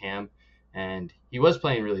more of a cam. And he was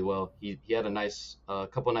playing really well. He had a nice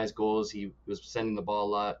couple nice goals. He was sending the ball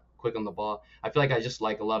a lot, quick on the ball. I feel like I just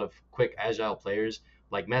like a lot of quick, agile players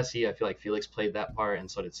like Messi. I feel like Felix played that part, and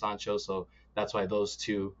so did Sancho. So that's why those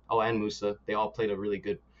two, oh, and Musa, they all played a really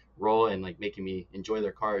good role in like making me enjoy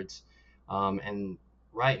their cards. And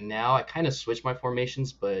right now I kind of switch my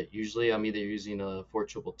formations, but usually I'm either using a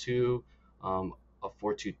 4-2-2, a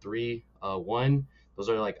 4-2-3, 1. Those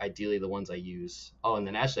are like ideally the ones I use. Oh, and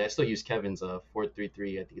then actually I still use Kevin's 4-3-3.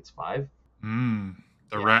 I think it's 5. The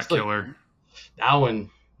Yeah, rat killer. that one.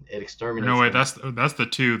 It No, exterminates wait, them. that's the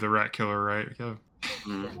 2, the rat killer, right? Yeah.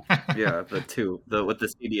 Yeah, the 2, the with the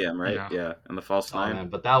CDM, right? Yeah. Yeah, and the false Oh 9. man,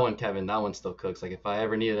 but that one, Kevin, that one still cooks. Like if I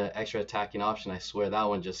ever need an extra attacking option, I swear that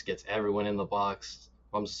one just gets everyone in the box.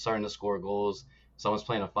 If I'm starting to score goals, someone's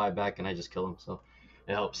playing a 5 back, and I just kill them. So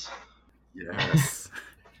it helps. Yes.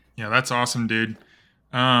 Yeah, that's awesome, dude.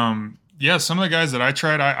 Yeah, some of the guys that I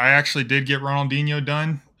tried, I actually did get Ronaldinho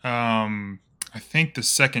done. I think the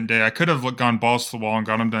second day. I could have gone balls to the wall and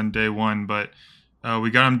got him done day 1, but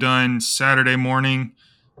we got him done Saturday morning.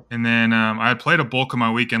 And then I had played a bulk of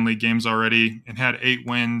my weekend league games already and had 8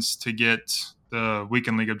 wins to get the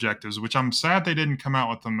weekend league objectives, which I'm sad they didn't come out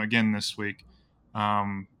with them again this week.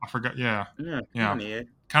 I forgot. Yeah. Yeah.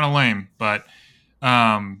 Kind of lame, but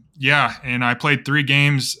yeah. And I played 3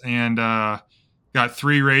 games and got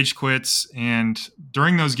 3 rage quits. And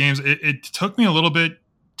during those games, it took me a little bit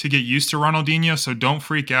to get used to Ronaldinho. So don't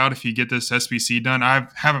freak out if you get this SBC done. I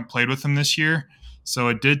haven't played with him this year, so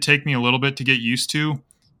it did take me a little bit to get used to.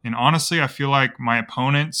 And honestly, I feel like my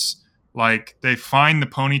opponents, like they find the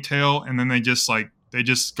ponytail and then they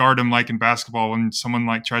just guard him like in basketball when someone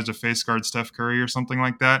like tries to face guard Steph Curry or something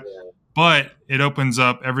like that. Yeah. But it opens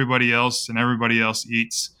up everybody else and everybody else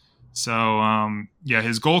eats. So yeah,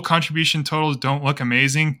 his goal contribution totals don't look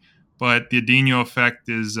amazing, but the Adinho effect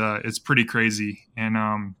is it's pretty crazy. And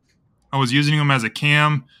I was using him as a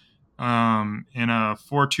cam in a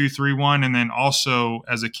 4-2-3-1, and then also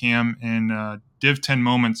as a cam in Div 10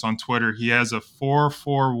 Moments on Twitter. He has a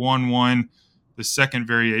 4-4-1-1, the second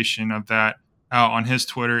variation of that, out on his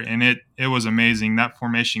Twitter, and it was amazing. That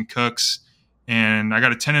formation cooks, and I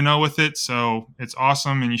got a 10-0 with it, so it's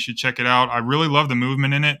awesome, and you should check it out. I really love the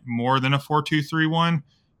movement in it more than a 4-2-3-1,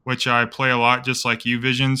 which I play a lot, just like you,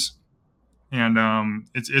 Visionz. And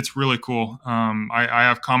it's really cool. I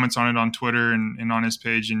have comments on it on Twitter and on his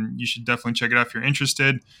page, and you should definitely check it out if you're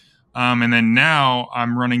interested. And then now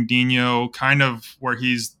I'm running Dino kind of where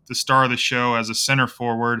he's the star of the show as a center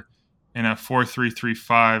forward in a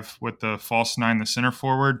 4-3-3-5 with the false 9, the center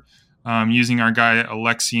forward, using our guy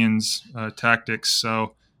Alexian's tactics.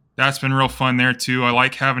 So that's been real fun there too. I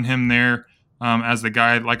like having him there as the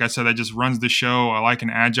guy, like I said, that just runs the show. I like an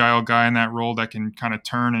agile guy in that role that can kind of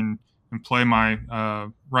turn and play my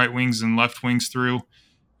right wings and left wings through.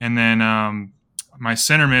 And then my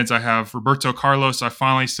center mids, I have Roberto Carlos. I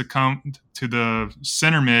finally succumbed to the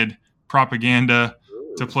center mid propaganda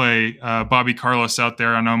to play Bobby Carlos out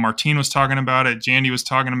there. I know Martin was talking about it. Jandy was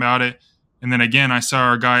talking about it. And then again, I saw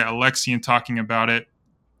our guy Alexian talking about it.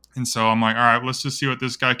 And so I'm like, all right, let's just see what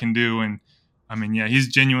this guy can do. And I mean, yeah, he's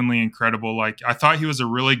genuinely incredible. Like, I thought he was a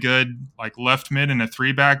really good, like, left mid and a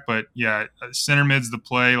 3-back, but yeah, center mid's the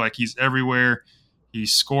play. Like, he's everywhere. He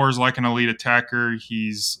scores like an elite attacker.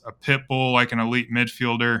 He's a pit bull like an elite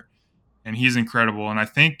midfielder, and he's incredible. And I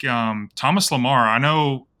think Thomas Lamar, I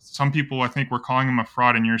know some people I think were calling him a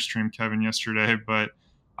fraud in your stream, Kevin, yesterday, but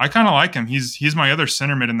I kind of like him. He's my other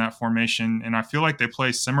center mid in that formation, and I feel like they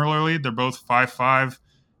play similarly. They're both 5'5",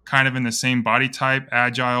 kind of in the same body type,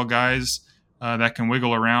 agile guys that can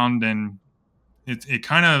wiggle around, and it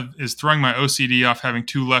kind of is throwing my OCD off having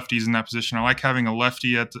two lefties in that position. I like having a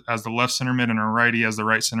lefty as the left center mid and a righty as the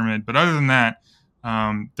right center mid. But other than that,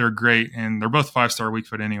 they're great, and they're both 5-star weak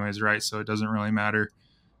foot anyways, right? So it doesn't really matter.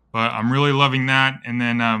 But I'm really loving that. And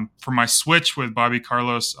then for my switch with Bobby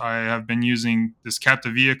Carlos, I have been using this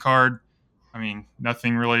Captavia card. I mean,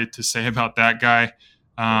 nothing really to say about that guy.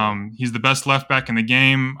 He's the best left back in the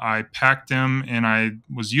game. I packed him, and I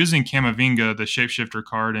was using Camavinga, the shapeshifter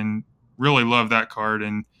card, and really love that card.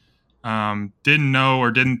 And didn't know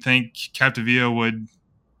or didn't think Captavia would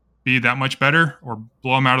be that much better or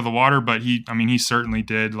blow him out of the water, but he certainly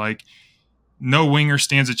did. Like, no winger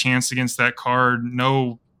stands a chance against that card.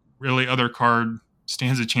 No really other card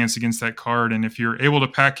stands a chance against that card. And if you're able to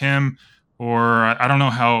pack him, or I don't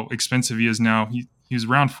know how expensive he is now. He was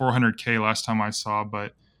around 400K last time I saw,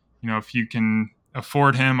 but if you can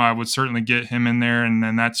afford him, I would certainly get him in there, and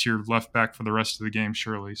then that's your left back for the rest of the game,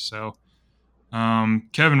 surely. So,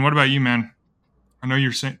 Kevin, what about you, man? I know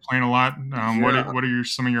you're playing a lot. What are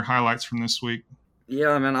some of your highlights from this week?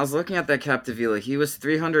 Yeah, man, I was looking at that Capdevila. He was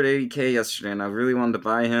 380K yesterday, and I really wanted to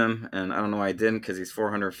buy him, and I don't know why I didn't, because he's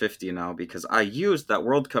 450 now, because I used that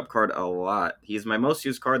World Cup card a lot. He's my most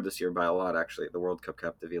used card this year by a lot, actually, the World Cup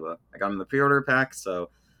Capdevila. I got him in the pre-order pack, so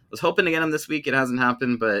I was hoping to get him this week. It hasn't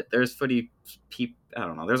happened, but there's I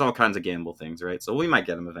don't know, there's all kinds of gamble things, right? So we might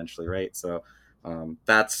get him eventually, right? So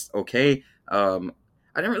that's okay. I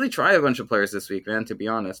didn't really try a bunch of players this week, man, to be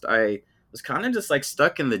honest. I was kind of just like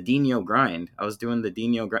stuck in the Dino grind. I was doing the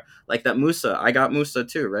Dino grind, like that Musa. I got Musa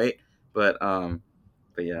too, right? But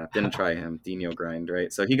yeah, didn't try him. Dino grind,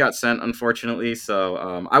 right? So he got sent, unfortunately.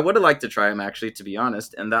 So I would have liked to try him, actually, to be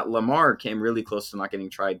honest. And that Lamar came really close to not getting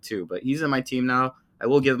tried too. But he's in my team now. I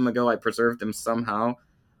will give him a go. I preserved him somehow.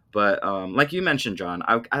 But like you mentioned, John,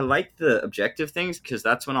 I like the objective things, because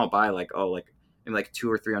that's when I'll buy like 2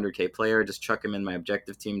 or 300K player, just chuck him in my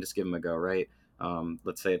objective team, just give him a go, right?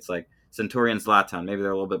 Let's say it's like Centurion Zlatan. Maybe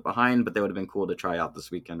they're a little bit behind, but they would have been cool to try out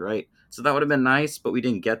this weekend, right? So that would have been nice, but we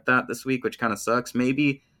didn't get that this week, which kind of sucks.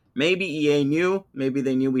 Maybe EA knew. Maybe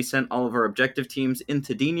they knew we sent all of our objective teams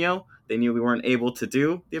into Dino. They knew we weren't able to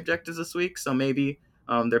do the objectives this week, so maybe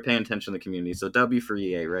they're paying attention to the community. So W for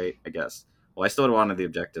EA, right? I guess. Well, I still would have wanted the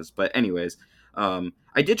objectives, but anyways.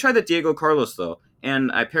 I did try the Diego Carlos, though,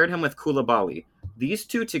 and I paired him with Koulibaly. These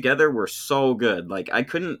two together were so good. Like, I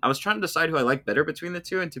was trying to decide who I liked better between the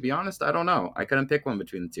two, and to be honest, I don't know. I couldn't pick one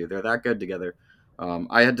between the two. They're that good together.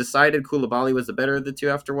 I had decided Koulibaly was the better of the two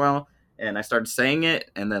after a while, and I started saying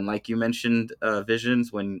it, and then, like you mentioned,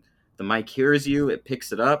 Visionz, when the mic hears you, it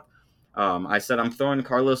picks it up. I said I'm throwing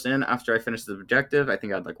Carlos in after I finish the objective. I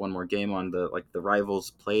think I had like one more game on the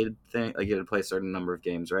rivals played thing. Like, you had to play a certain number of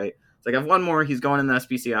games, right? It's like I have one more. He's going in the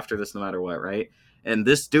SBC after this, no matter what, right? And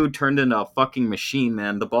this dude turned into a fucking machine,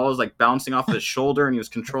 man. The ball was like bouncing off his shoulder, and he was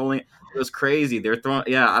controlling it. It was crazy. They're throwing.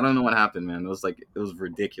 Yeah, I don't know what happened, man. It was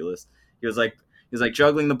ridiculous. He was like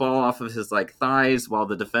juggling the ball off of his like thighs while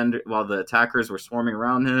the attackers were swarming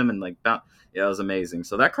around him, and like yeah, it was amazing.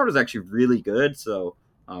 So that card was actually really good. So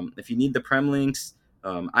if you need the Prem links,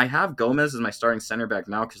 I have Gomez as my starting center back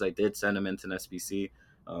now, because I did send him into an SBC.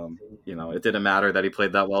 It didn't matter that he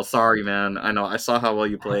played that well. Sorry, man. I know. I saw how well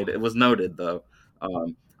you played. It was noted, though.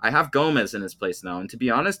 I have Gomez in his place now, and to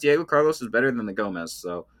be honest, Diego Carlos is better than the Gomez.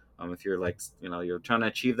 So if you're like, you're trying to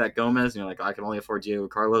achieve that Gomez, and you're like, I can only afford Diego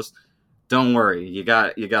Carlos, don't worry, you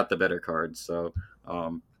got the better card. So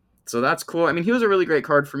that's cool. I mean, he was a really great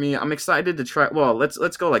card for me. I'm excited to try. Well, let's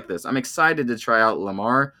go like this. I'm excited to try out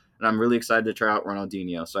Lamar, and I'm really excited to try out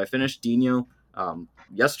Ronaldinho. So I finished Dino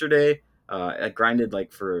yesterday. I grinded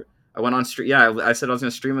I went on stream. Yeah, I said I was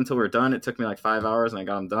going to stream until we were done. It took me like 5 hours, and I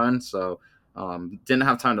got him done. So didn't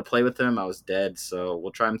have time to play with him. I was dead. So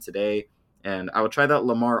we'll try him today. And I will try that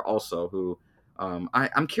Lamar also, who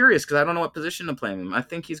I'm curious, because I don't know what position to play him in. I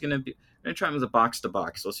think he's going to try him as a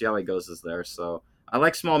box-to-box. We'll see how he goes as there. So I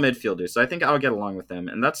like small midfielders, so I think I'll get along with him.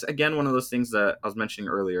 And that's, again, one of those things that I was mentioning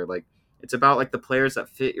earlier. Like, it's about like the players that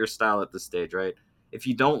fit your style at this stage, right? If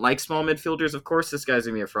you don't like small midfielders, of course this guy's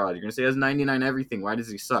going to be a fraud. You're going to say he has 99 everything. Why does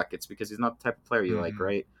he suck? It's because he's not the type of player you like,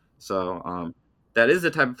 right? So that is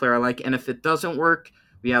the type of player I like. And if it doesn't work,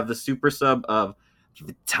 we have the super sub of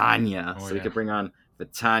Vitania. So we could bring on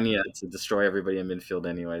Vitania to destroy everybody in midfield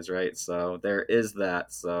anyways, right? So there is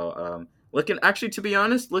that. So to be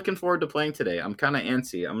honest, looking forward to playing today. I'm kind of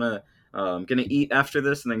antsy. I'm gonna eat after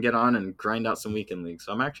this and then get on and grind out some weekend leagues.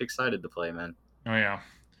 So I'm actually excited to play, man. Oh yeah.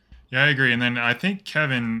 Yeah, I agree. And then I think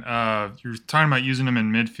Kevin, you're talking about using him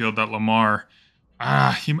in midfield. That Lamar,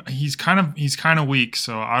 he's kind of weak.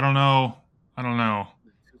 So I don't know.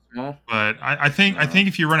 Too small. But I think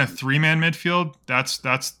if you run a 3-man midfield,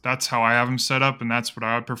 that's how I have him set up, and that's what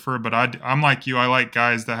I would prefer. But I'm like you. I like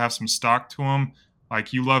guys that have some stock to them.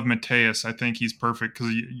 Like you love Mateus. I think he's perfect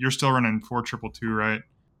because you're still running 4-2-2, right?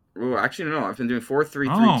 Ooh, actually no, I've been doing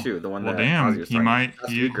 4-3-3-2, Oh, the one well, that Ozzy damn. was He talking about might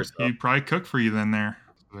last week or so. he probably cook for you then there.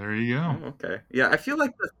 So there you Oh, go. okay. Yeah, I feel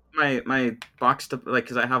like my box to like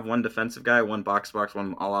because I have one defensive guy, one box,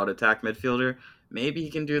 one all out attack midfielder. Maybe he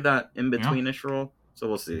can do that in Yeah, betweenish role. So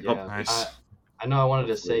we'll see. Yeah, nice. I know I wanted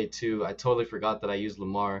to Hopefully. say too. I totally forgot that I used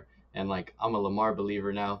Lamar, and like I'm a Lamar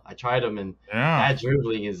believer now. I tried him, and Yeah, that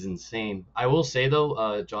dribbling is insane. I will say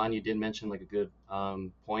though, John, you did mention like a good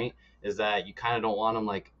point is that you kind of don't want him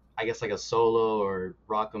like I guess like a solo or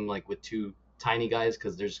rock him like with two tiny guys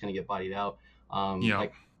because they're just gonna get bodied out. yeah.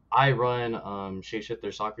 Like I run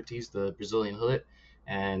Shapeshifter Socrates, the Brazilian Hullet,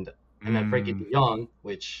 and then Frankie Mm, De Jong,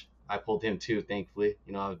 which I pulled him too, thankfully.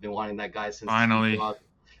 You know, I've been wanting that guy since he came finally. out.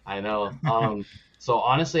 I know. So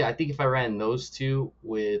honestly, I think if I ran those two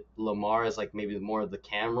with Lamar as like maybe more of the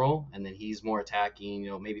cam role, and then he's more attacking,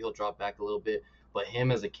 you know, maybe he'll drop back a little bit. But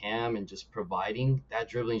him as a cam and just providing that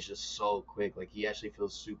dribbling is just so quick. Like he actually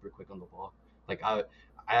feels super quick on the ball. Like I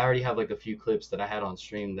already have like a few clips that I had on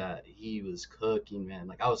stream that he was cooking, man.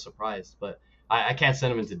 Like I was surprised, but I can't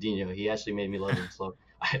send him into Dino. He actually made me love him. So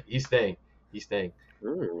he's staying. He's staying.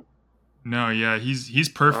 Ooh. No, yeah, he's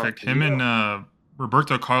Well, perfect. Him yeah. and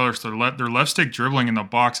Roberto Carlos, their left stick dribbling in the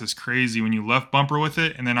box is crazy when you left bumper with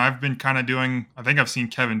it. And then I've been kind of doing. I think I've seen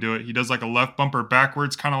Kevin do it. He does like a left bumper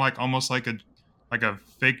backwards, kind of like almost like a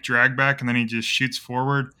fake drag back, and then he just shoots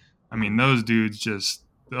forward. I mean, Mhm.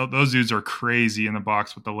 those dudes are crazy in the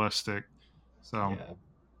box with the left stick. So Yeah.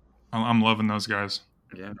 I'm loving those guys.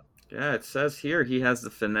 Yeah. Yeah, it says here he has the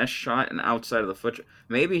finesse shot and outside of the foot.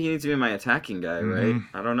 Maybe he needs to be my attacking guy, right?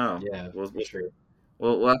 Hmm. I don't know. Yeah, We'll for see. sure.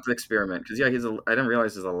 We'll have to experiment because yeah, I didn't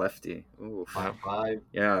realize he's a lefty. Oof. 5'5".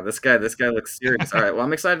 Yeah, this guy looks serious. All right, well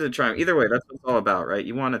I'm excited to try him. Either way, that's what it's all about, right?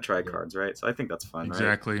 You want to try Yeah. cards, right? So I think that's fun, right?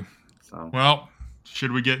 Exactly. So Well,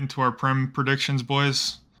 should we get into our prem predictions,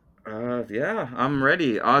 boys? yeah, I'm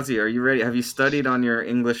ready. Ozzy, are you ready? Have you studied on your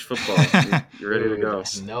English football? You ready to Dude, go?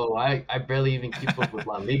 no, I barely even keep up with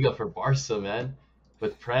La Liga for Barca, man.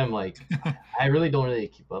 With Prem, like I really don't really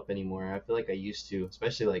keep up anymore. I feel like I used to,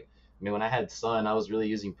 especially like I mean when I had Sun, I was really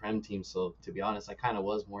using Prem teams. So to be honest, I kind of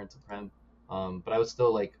was more into Prem. But I would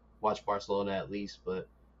still like watch Barcelona at least. But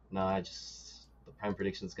no, I just the Prem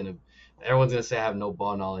prediction is gonna. Everyone's gonna say I have no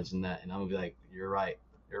ball knowledge in that, and I'm gonna be like, you're right,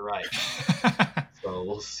 you're right. So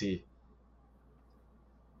we'll see.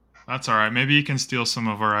 That's all right. Maybe you can steal some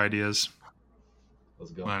of our ideas.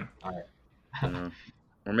 Let's go. But All right. Uh,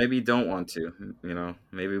 or maybe you don't want to. You know,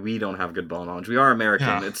 maybe we don't have good ball knowledge. We are American.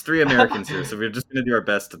 yeah, It's three Americans here, so we're just gonna do our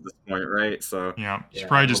best at this point, right? So yeah. You should Yeah,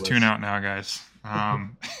 probably all just of tune us. out now, guys.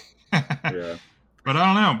 yeah. But I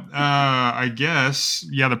don't know. I guess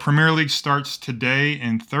yeah. The Premier League starts today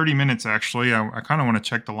in 30 minutes. Actually, I kind of want to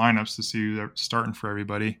check the lineups to see who they're starting for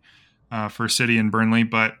everybody for City and Burnley.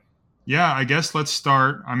 But yeah, I guess let's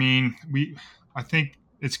start. I mean, I think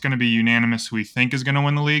it's going to be unanimous who we think is going to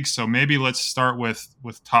win the league. So maybe let's start with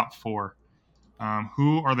top four.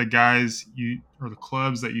 Who are the guys you or the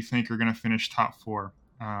clubs that you think are going to finish top four?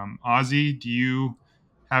 Ozzy, do you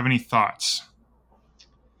have any thoughts?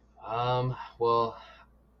 Well,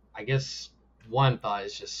 I guess one thought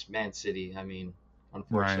is just Man City. I mean, Right.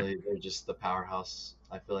 unfortunately, they're just the powerhouse.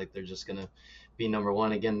 I feel like they're just gonna be number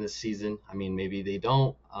one again this season. I mean, maybe they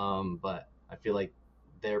don't, but I feel like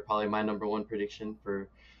they're probably my number one prediction for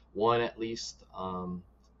one at least.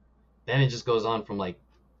 Then it just goes on from like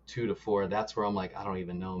two to four. That's where I'm like, I don't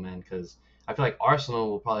even know, man, because I feel like Arsenal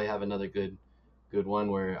will probably have another good one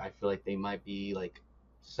where I feel like they might be like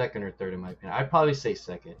second or third in my opinion. I'd probably say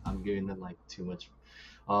second. I'm giving them like too much.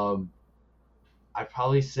 Um, I'd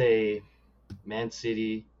probably say Man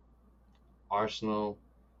City, Arsenal.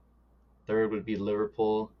 Third would be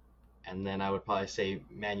Liverpool, and then I would probably say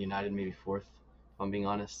Man United maybe fourth. If I'm being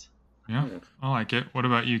honest. Yeah, I like it. What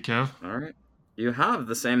about you, Kev? All right. You have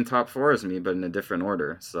the same top four as me, but in a different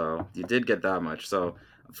order. So you did get that much. So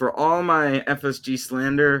for all my FSG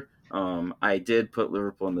slander, I did put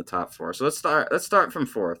Liverpool in the top four. So let's start from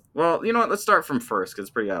fourth. Well, you know what? Let's start from first because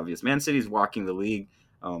it's pretty obvious. Man City's walking the league.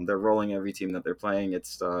 They're rolling every team that they're playing.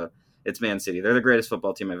 It's Man City. They're the greatest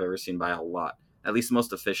football team I've ever seen by a lot. At least the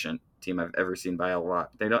most efficient team I've ever seen by a lot.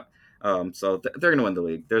 They don't. They're gonna win the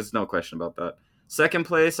league. There's no question about that. Second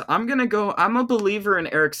place, I'm gonna go. I'm a believer in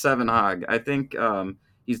Eric Sevenhag. I think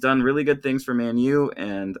he's done really good things for Man U,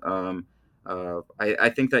 and I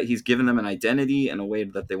think that he's given them an identity and a way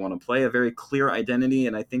that they want to play, a very clear identity,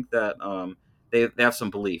 and I think that they have some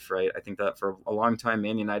belief, right? I think that for a long time,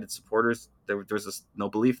 Man United supporters, there's just no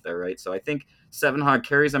belief there, right? So I think Seven Hog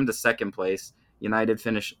carries them to second place. United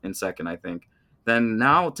finish in second, I think. Then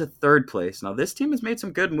now to third place. Now this team has made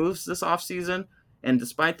some good moves this offseason, and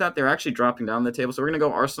despite that, they're actually dropping down the table. So we're going to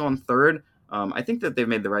go Arsenal in third. I think that they've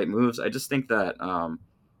made the right moves. I just think that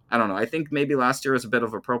I don't know. I think maybe last year was a bit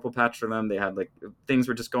of a purple patch for them. They had things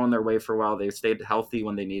were just going their way for a while. They stayed healthy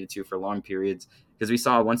when they needed to for long periods, because we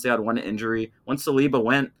saw once they had one injury, once Saliba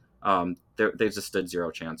went, they just stood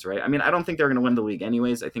zero chance, right? I mean, I don't think they're going to win the league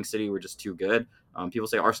anyways. I think City were just too good. People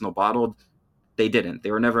say Arsenal bottled. They didn't.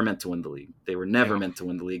 They were never meant to win the league. They were never meant to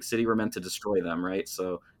win the league. City were meant to destroy them, right?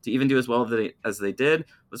 So to even do as well as they did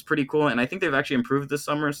was pretty cool. And I think they've actually improved this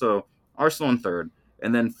summer. So Arsenal in third.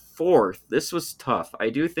 And then fourth, this was tough. I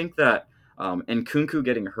do think that Nkunku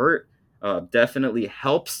getting hurt definitely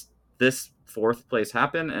helps this fourth place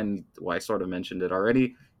happen. And I sort of mentioned it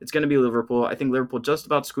already. It's going to be Liverpool. I think Liverpool just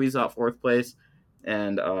about squeezed out fourth place.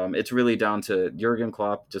 And it's really down to Jurgen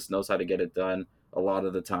Klopp just knows how to get it done a lot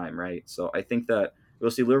of the time, right? So I think that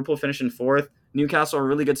we'll see Liverpool finish in fourth. Newcastle are a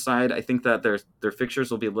really good side. I think that their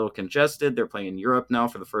fixtures will be a little congested. They're playing in Europe now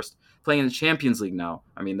for the first, playing in the Champions League now.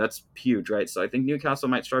 I mean, that's huge, right? So I think Newcastle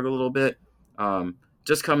might struggle a little bit.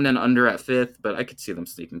 Just coming in under at fifth, but I could see them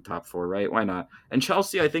sneaking top four, right? Why not? And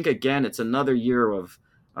Chelsea, I think, again, it's another year of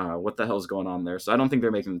what the hell's going on there. So I don't think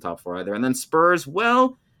they're making the top four either. And then Spurs,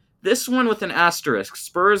 well, this one with an asterisk.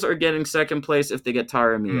 Spurs are getting second place if they get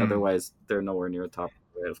Taremi. Otherwise, they're nowhere near the top,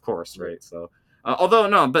 right? Of course, right? So,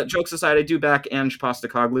 but jokes aside, I do back Ange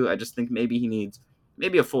Postecoglou. I just think maybe he needs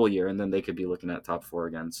maybe a full year, and then they could be looking at top four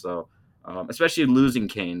again. So, especially losing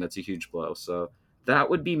Kane, that's a huge blow. So that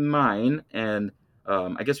would be mine. And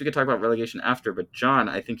I guess we could talk about relegation after. But John,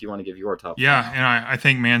 I think you want to give your top. Yeah, and I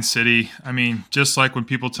think Man City. I mean, just like when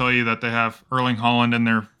people tell you that they have Erling Haaland in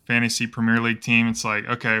their fantasy Premier League team, it's like,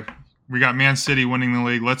 okay, we got Man City winning the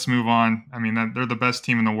league. Let's move on. I mean, they're the best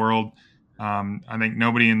team in the world. I think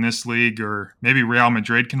nobody in this league, or maybe Real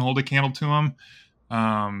Madrid, can hold a candle to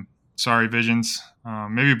them. Sorry, Visionz.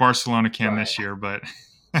 Maybe Barcelona can this year, but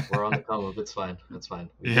we're on the come up. It's fine. That's fine.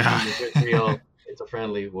 Yeah. It's a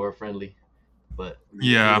friendly. We're friendly, but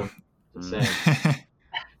yeah.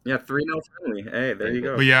 Yeah, 3-0 friendly. Hey, there you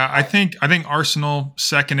go. But yeah, I think Arsenal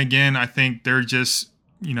second again. I think they're just,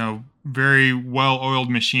 very well-oiled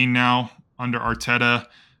machine now under Arteta.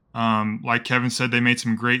 Like Kevin said, they made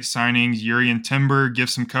some great signings. Yuri and Timber give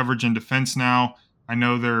some coverage in defense now. I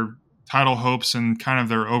know their title hopes and kind of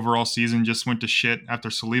their overall season just went to shit after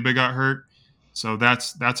Saliba got hurt. So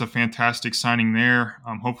that's a fantastic signing there.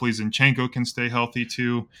 Hopefully Zinchenko can stay healthy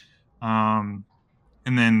too. And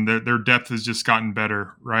then their depth has just gotten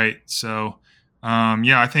better, right? So,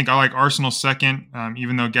 I think I like Arsenal second.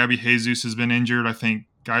 Even though Gabby Jesus has been injured, I think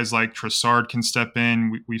guys like Trossard can step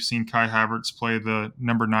in. We've seen Kai Havertz play the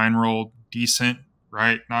number 9 role decent,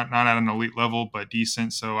 right? Not at an elite level, but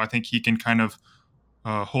decent. So I think he can kind of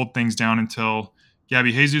hold things down until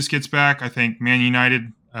Gabby Jesus gets back. I think Man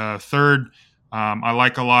United third. I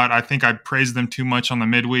like a lot. I think I praised them too much on the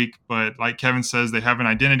midweek, but like Kevin says, they have an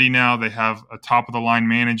identity now. They have a top-of-the-line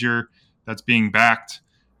manager that's being backed.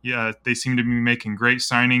 Yeah, they seem to be making great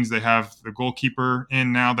signings. They have the goalkeeper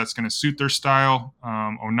in now that's going to suit their style.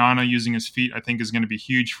 Onana using his feet, I think, is going to be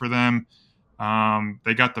huge for them.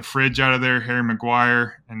 They got the fridge out of there, Harry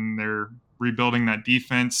Maguire, and they're rebuilding that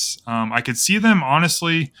defense. I could see them,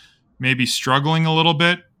 honestly, maybe struggling a little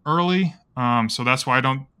bit early. So that's why I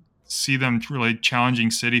don't see them really challenging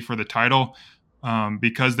City for the title,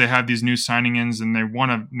 because they have these new signing-ins and they want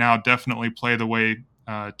to now definitely play the way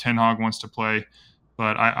Ten Hag wants to play.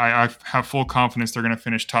 But I have full confidence they're going to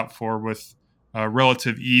finish top 4 with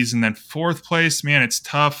relative ease. And then fourth place, man, it's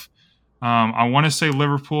tough. I want to say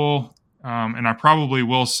Liverpool, and I probably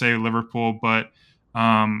will say Liverpool, but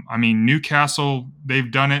Newcastle, they've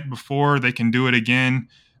done it before. They can do it again.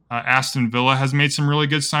 Aston Villa has made some really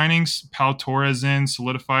good signings. Pau Torres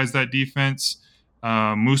solidifies that defense.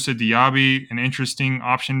 Moussa Diaby, an interesting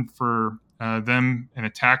option for them in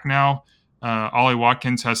attack now. Ollie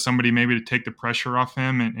Watkins has somebody maybe to take the pressure off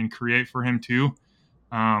him and create for him too.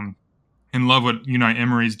 And love what Unai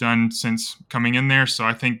Emery's done since coming in there. So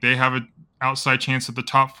I think they have an outside chance at the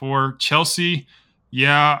top 4. Chelsea,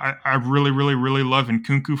 I really, really, really love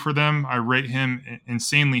Nkunku for them. I rate him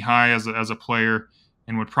insanely high as a player,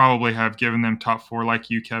 and would probably have given them top 4 like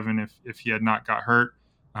you, Kevin, if he had not got hurt.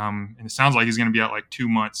 And it sounds like he's going to be out like 2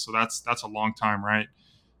 months. So that's a long time, right?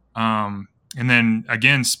 And then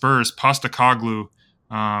again, Spurs, Postecoglou.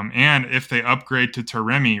 And if they upgrade to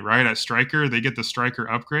Taremi, right, at striker, they get the striker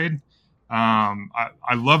upgrade.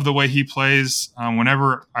 I love the way he plays.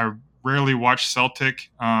 Whenever I rarely watch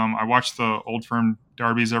Celtic, I watch the Old Firm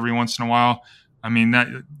derbies every once in a while. I mean,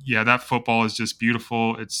 that football is just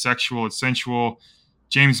beautiful. It's sexual, it's sensual.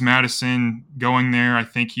 James Maddison going there, I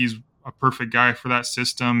think he's a perfect guy for that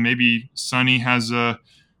system. Maybe Sonny has a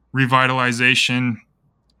revitalization.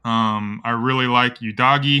 I really like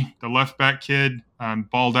Udagi, the left back kid,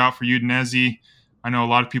 balled out for Udinese. I know a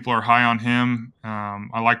lot of people are high on him.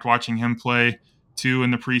 I liked watching him play too in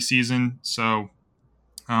the preseason. So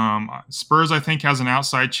Spurs, I think, has an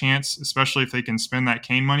outside chance, especially if they can spend that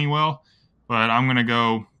Kane money well. But I'm going to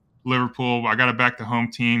go Liverpool. I got to back the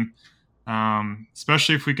home team,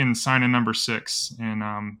 especially if we can sign a number 6.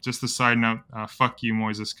 And just a side note, fuck you,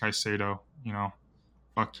 Moises Caicedo.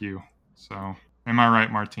 Fuck you. So am I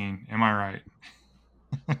right, Martin? Am I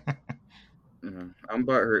right? I'm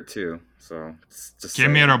butthurt too. So just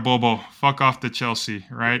give me a Bobo. Fuck off to Chelsea,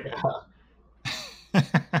 right?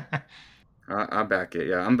 Yeah. I back it.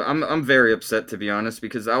 Yeah, I'm very upset, to be honest,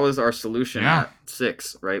 because that was our solution at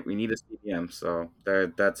 6, right? We need a CDM, so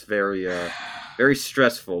that's very very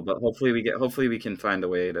stressful. But hopefully we can find a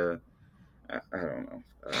way to. I don't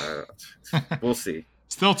know. We'll see.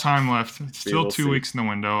 Still time left. It's still 2 weeks in the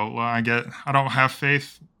window. I don't have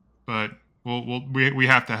faith, but we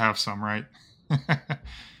have to have some, right?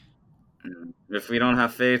 If we don't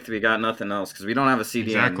have faith, we got nothing else, because we don't have a CDM.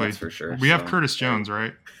 Exactly. That's for sure. We have Curtis Jones,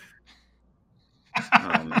 right?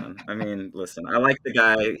 Oh man, I mean, listen, I like the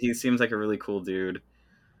guy. He seems like a really cool dude.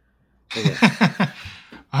 Yeah.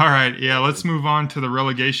 All right, yeah, let's move on to the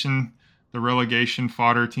relegation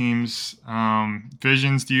fodder teams.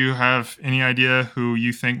 Visionz, do you have any idea who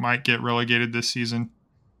you think might get relegated this season?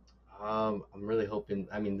 I'm really hoping.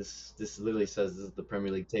 I mean, this literally says this is the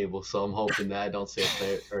Premier League table, so I'm hoping that I don't see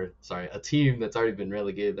a team that's already been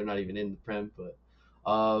relegated. They're not even in the Prem, but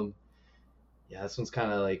yeah, this one's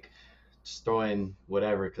kind of like just throwing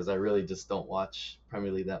whatever, because I really just don't watch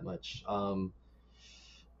Premier League that much.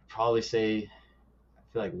 Probably say I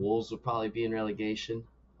feel like Wolves would probably be in relegation.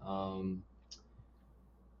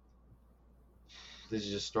 This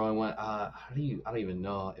is just throwing one. I don't even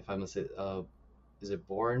know if I'm gonna say. Is it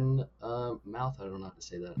Bournemouth? I don't know how to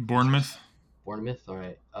say that. Bournemouth. All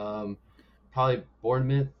right. Probably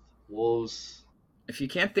Bournemouth, Wolves. If you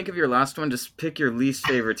can't think of your last one, just pick your least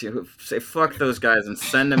favorite team. Say fuck those guys and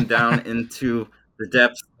send them down into the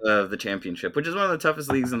depths of the Championship, which is one of the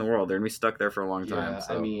toughest leagues in the world. They're gonna be stuck there for a long time.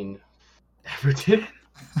 So. I mean, Everton.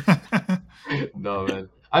 No, man.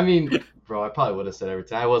 I mean, bro, I probably would have said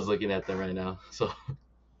Everton. I was looking at them right now, so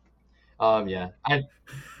yeah, I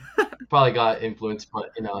probably got influenced,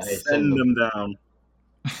 but send them down.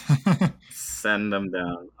 Send them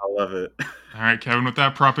down. I love it. All right, Kevin, with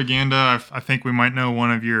that propaganda, I think we might know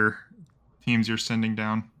one of your teams you're sending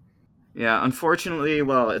down. Yeah, unfortunately,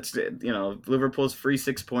 well, it's Liverpool's free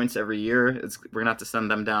 6 points every year. We're gonna have to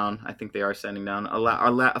send them down. I think they are sending down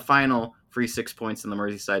a final free 6 points in the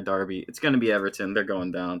Merseyside derby. It's gonna be Everton. They're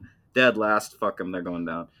going down. Dead last. Fuck them. They're going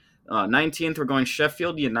down. 19th, we're going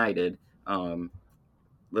Sheffield United.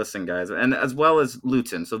 Listen, guys, and as well as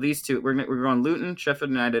Luton. So these two, we're going Luton,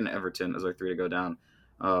 Sheffield United, and Everton as our 3 to go down.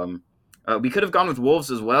 We could have gone with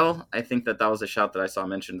Wolves as well. I think that was a shout that I saw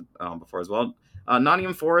mentioned before as well.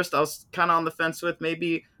 Nottingham Forest, I was kind of on the fence with.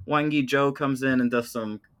 Maybe Wangi Joe comes in and does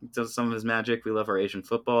some of his magic. We love our Asian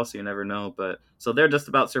football, so you never know. But so they're just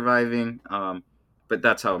about surviving. But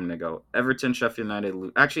that's how I'm gonna go. Everton, Sheffield United,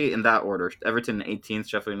 actually in that order. Everton 18th,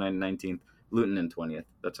 Sheffield United 19th, Luton in 20th.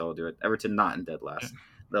 That's how I'll do it. Everton not in dead last.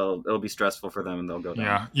 It'll be stressful for them, and they'll go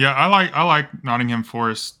down. Yeah. I like Nottingham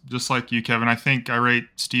Forest, just like you, Kevin. I think I rate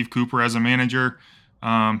Steve Cooper as a manager.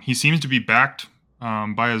 He seems to be backed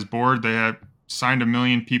by his board. They had signed 1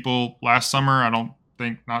 million people last summer. I don't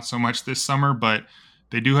think not so much this summer, but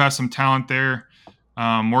they do have some talent there.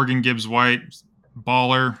 Morgan Gibbs-White,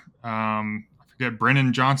 baller. I forget,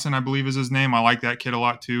 Brennan Johnson, I believe is his name. I like that kid a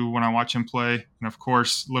lot too when I watch him play. And of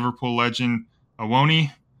course, Liverpool legend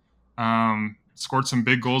Awoni. Scored some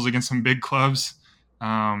big goals against some big clubs,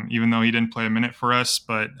 even though he didn't play a minute for us.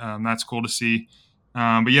 But that's cool to see.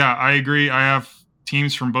 But yeah, I agree. I have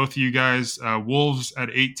teams from both of you guys. Wolves at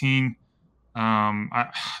 18.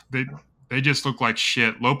 They just look like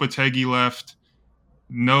shit. Lopetegui left.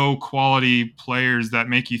 No quality players that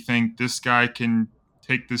make you think this guy can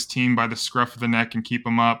take this team by the scruff of the neck and keep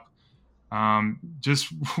them up. Just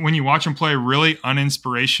when you watch them play, really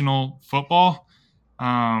uninspirational football.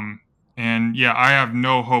 And yeah, I have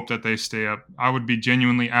no hope that they stay up. I would be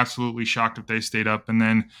genuinely, absolutely shocked if they stayed up. And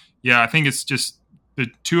then, yeah, I think it's just the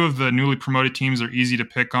two of the newly promoted teams are easy to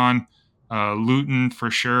pick on. Luton for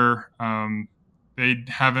sure. They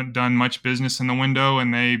haven't done much business in the window,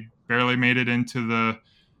 and they barely made it into the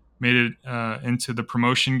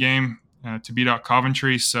promotion game to beat out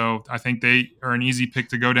Coventry. So I think they are an easy pick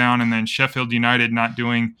to go down. And then Sheffield United not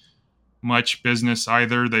doing much business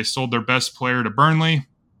either. They sold their best player to Burnley,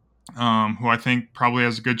 who I think probably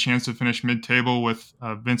has a good chance to finish mid-table with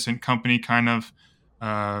Vincent Kompany kind of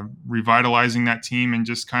revitalizing that team and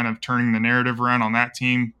just kind of turning the narrative around on that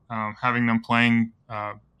team, having them playing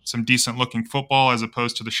some decent-looking football as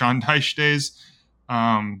opposed to the Sean Dyche days.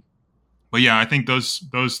 But yeah, I think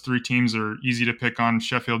those three teams are easy to pick on: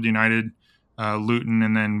 Sheffield United, Luton,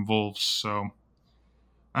 and then Wolves. So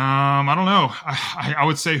I don't know. I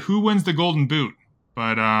would say who wins the Golden Boot,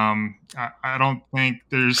 but I don't think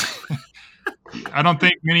there's. I don't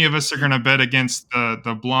think many of us are going to bet against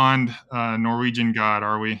the blonde Norwegian god,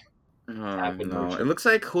 are we? No, it looks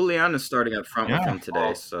like Julian is starting up front with him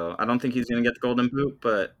today, so I don't think he's going to get the Golden Boot.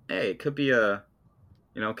 But hey, it could be a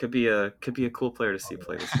cool player to see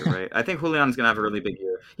play this year, right? I think Julian's going to have a really big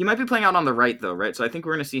year. He might be playing out on the right though, right? So I think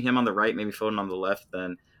we're going to see him on the right, maybe Foden on the left,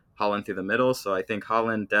 then Haaland through the middle. So I think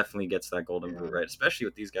Haaland definitely gets that Golden Boot, right? Especially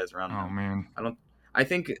with these guys around him. Oh man, I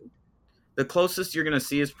think the closest you're going to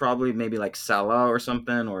see is probably maybe like Salah or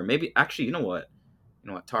something, or maybe actually, you know what,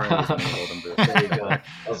 Taremi is going to Golden Boot. There you go.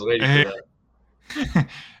 I was waiting for that.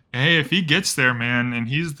 Hey, if he gets there, man, and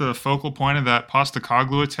he's the focal point of that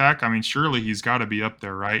Postecoglou attack, I mean, surely he's got to be up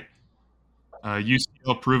there, right?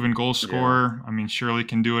 UCL proven goal scorer. Yeah. I mean, surely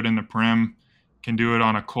can do it in the Prem, can do it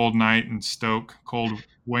on a cold night in Stoke, cold,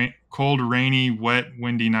 rainy, wet,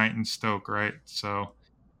 windy night in Stoke, right? So,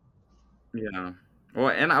 yeah. Well,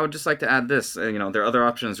 and I would just like to add this. Their other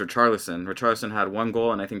options are Richarlison. Richarlison had 1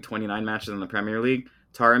 goal and I think 29 matches in the Premier League.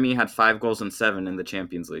 Taremi had 5 goals and 7 in the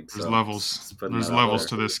Champions League. There's levels. There's levels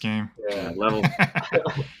to this game. Yeah, levels.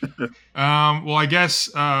 Well, I guess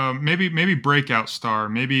maybe breakout star,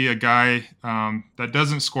 maybe a guy that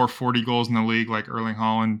doesn't score 40 goals in the league like Erling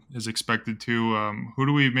Haaland is expected to. Who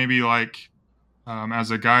do we maybe like as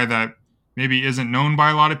a guy that maybe isn't known by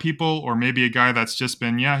a lot of people, or maybe a guy that's just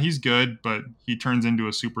been, he's good, but he turns into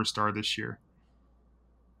a superstar this year?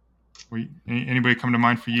 Anybody come to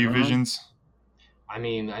mind for you, Visionz? I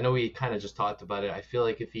mean, I know we kind of just talked about it. I feel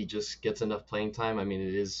like if he just gets enough playing time, I mean,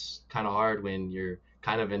 it is kind of hard when you're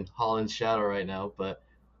kind of in Haaland's shadow right now. But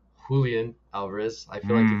Julian Alvarez, I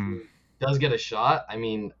feel like if he does get a shot, I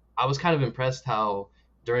mean, I was kind of impressed how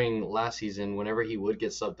during last season, whenever he would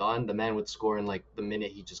get subbed on, the man would score in like the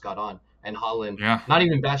minute he just got on. And Haaland, not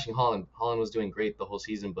even bashing Haaland, Haaland was doing great the whole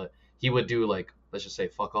season, but he would do like, let's just say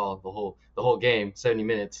fuck all the whole game, 70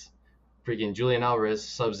 minutes. Freaking Julian Alvarez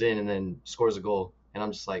subs in and then scores a goal. And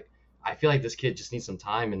I'm just like, I feel like this kid just needs some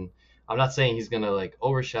time. And I'm not saying he's going to like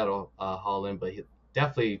overshadow Haaland, but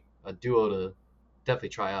definitely a duo to definitely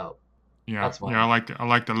try out. Yeah, I like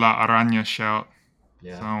the La Araña shout.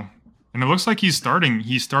 Yeah. So, and it looks like he's starting.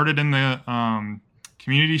 He started in the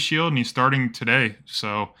Community Shield, and he's starting today.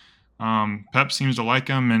 So Pep seems to like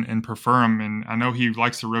him and prefer him. And I know he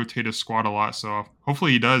likes to rotate his squad a lot. So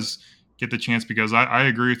hopefully he does get the chance, because I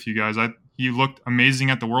agree with you guys. He looked amazing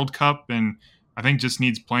at the World Cup, and I think just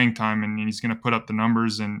needs playing time, and he's going to put up the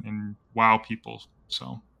numbers and wow people.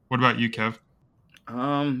 So what about you, Kev?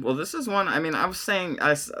 Well, this is one. I mean, I was saying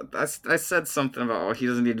I said something about he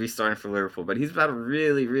doesn't need to be starting for Liverpool, but he's had a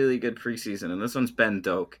really, really good preseason, and this one's Ben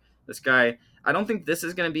Doak. This guy, I don't think this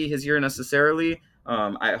is going to be his year necessarily.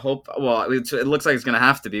 I hope. Well, it looks like it's going to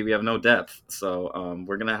have to be. We have no depth, so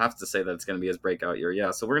we're going to have to say that it's going to be his breakout year.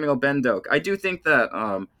 Yeah, so we're going to go Ben Doak. I do think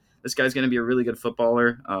that this guy's going to be a really good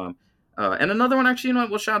footballer. And another one, actually,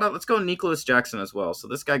 we'll shout out. Let's go Nicholas Jackson as well. So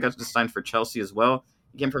this guy got just signed for Chelsea as well.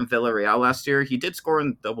 He came from Villarreal last year. He did score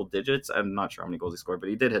in double digits. I'm not sure how many goals he scored, but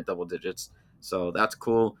he did hit double digits. So that's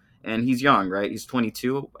cool. And he's young, right? He's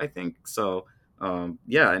 22, I think. So,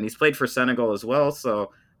 yeah, and he's played for Senegal as well.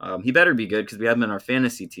 So he better be good because we have him in our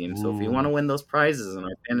fantasy team. So if we want to win those prizes in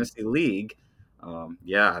our fantasy league,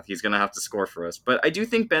 yeah, he's going to have to score for us. But I do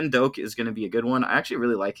think Ben Doak is going to be a good one. I actually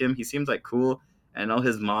really like him. He seems like cool. I know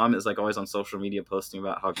his mom is like always on social media posting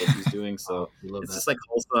about how good he's doing. So it's just like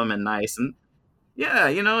wholesome and nice. And yeah,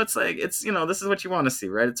 it's like, this is what you want to see,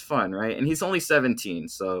 right? It's fun, right? And he's only 17.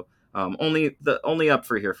 So only up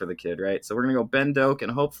for here for the kid, right? So we're going to go Ben Doak,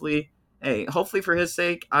 and hopefully for his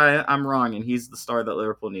sake, I'm wrong, and he's the star that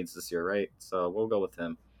Liverpool needs this year, right? So we'll go with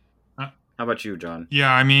him. How about you, John?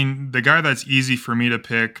 Yeah, I mean, the guy that's easy for me to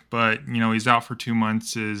pick, but, he's out for 2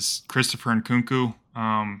 months, is Christopher Nkunku.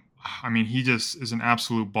 I mean, he just is an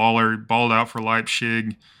absolute baller, balled out for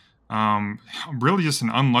Leipzig. Really just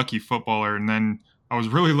an unlucky footballer. And then I was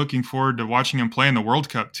really looking forward to watching him play in the World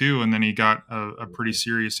Cup too. And then he got a pretty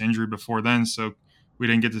serious injury before then, so we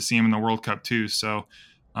didn't get to see him in the World Cup too. So,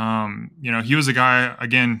 he was a guy,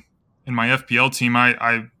 again, in my FPL team.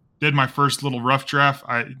 I did my first little rough draft.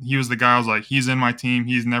 He was the guy I was like, he's in my team.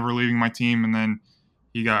 He's never leaving my team. And then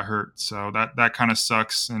he got hurt. So that kind of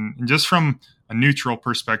sucks. And just from a neutral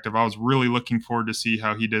perspective, I was really looking forward to see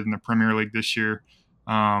how he did in the Premier League this year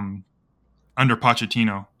under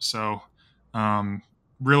Pochettino. So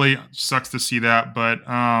really sucks to see that. But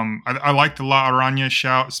I like the La Araña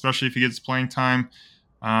shout, especially if he gets playing time.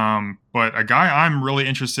 But a guy I'm really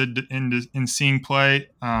interested in seeing play,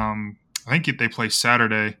 I think they play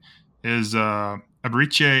Saturday, is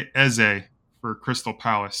Eberechi Eze for Crystal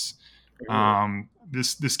Palace.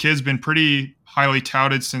 This kid's been pretty highly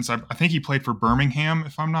touted since I think he played for Birmingham,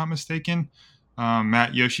 if I'm not mistaken.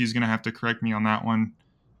 Matt Yoshi's going to have to correct me on that one.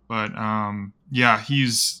 But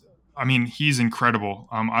he's incredible.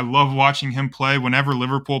 I love watching him play. Whenever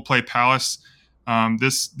Liverpool play Palace,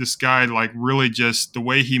 this guy, like, really just the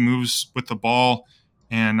way he moves with the ball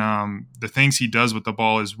and the things he does with the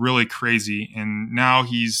ball is really crazy. And now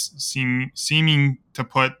he's seeming to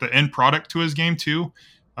put the end product to his game too,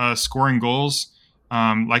 scoring goals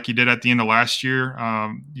like he did at the end of last year.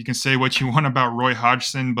 You can say what you want about Roy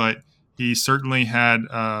Hodgson, but he certainly had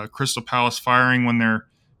Crystal Palace firing when their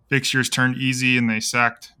fixtures turned easy and they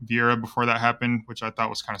sacked Vieira before that happened, which I thought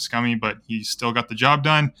was kind of scummy, but he still got the job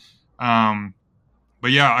done.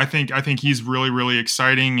 But yeah, I think he's really, really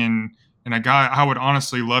exciting and a guy I would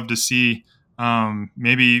honestly love to see.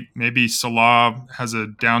 Maybe Salah has a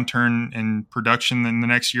downturn in production in the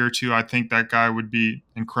next year or two. I think that guy would be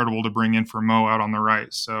incredible to bring in for Mo out on the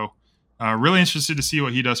right. So really interested to see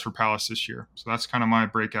what he does for Palace this year. So that's kind of my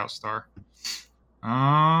breakout star.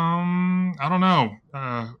 I don't know.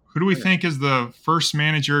 Who do we think is the first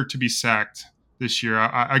manager to be sacked this year?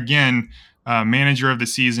 Manager of the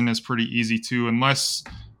season is pretty easy too, unless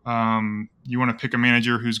you want to pick a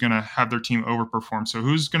manager who's going to have their team overperform. So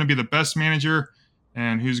who's going to be the best manager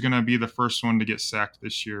and who's going to be the first one to get sacked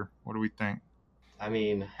this year? What do we think? I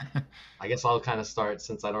mean, I guess I'll kind of start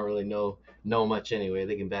since I don't really know much anyway.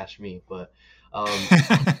 They can bash me, but I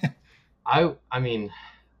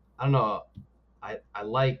don't know. I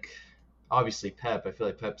like, obviously, Pep. I feel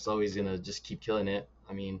like Pep's always going to just keep killing it.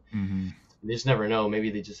 I mean, you just never know. Maybe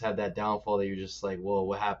they just had that downfall that you're just like, whoa,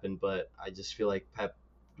 what happened? But I just feel like Pep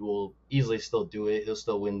will easily still do it. He'll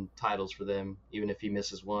still win titles for them, even if he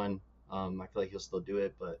misses one. I feel like he'll still do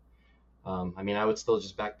it. But, I would still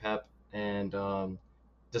just back Pep. And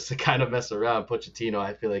just to kind of mess around, Pochettino,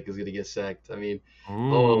 I feel like is going to get sacked. I mean,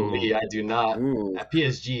 holy, I do not. At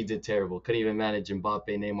PSG, did terrible. Couldn't even manage Mbappe,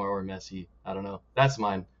 Neymar, or Messi. I don't know. That's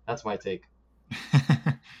mine. That's my take.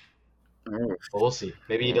 But we'll see.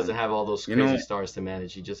 Maybe he doesn't have all those crazy stars to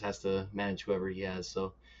manage. He just has to manage whoever he has.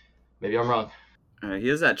 So maybe I'm wrong. He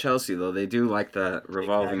is at Chelsea though. They do like that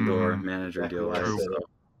revolving door manager deal. Right?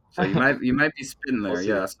 So you might be spinning there.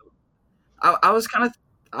 Yeah. So I was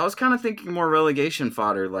kind of thinking more relegation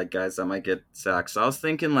fodder, like guys that might get sacked. So I was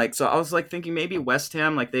thinking maybe West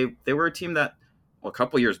Ham, like they were a team that a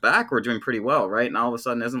couple years back were doing pretty well, right? And all of a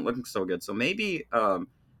sudden isn't looking so good. So maybe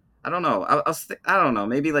I don't know. I don't know.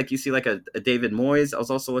 Maybe like you see like a David Moyes. I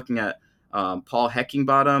was also looking at Paul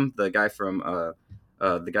Heckingbottom, the guy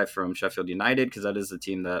from Sheffield United, because that is the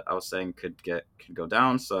team that I was saying could go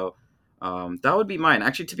down. So that would be mine.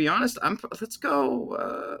 Actually, to be honest, let's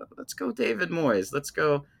go David Moyes. Let's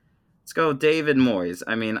go David Moyes.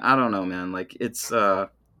 I mean, I don't know, man. Like it's they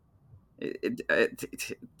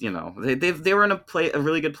were in a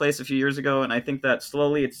really good place a few years ago, and I think that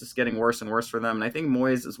slowly it's just getting worse and worse for them. And I think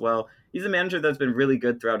Moyes as well. He's a manager that's been really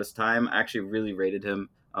good throughout his time. I actually really rated him,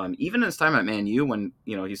 even in his time at Man U when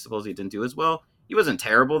he supposedly didn't do as well. He wasn't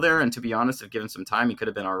terrible there, and to be honest, if given some time, he could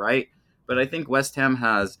have been all right. But I think West Ham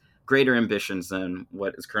has greater ambitions than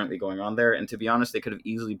what is currently going on there. And to be honest, they could have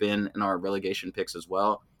easily been in our relegation picks as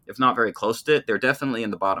well, if not very close to it. They're definitely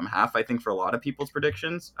in the bottom half, I think, for a lot of people's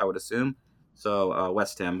predictions, I would assume. So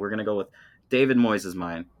West Ham, we're going to go with David Moyes is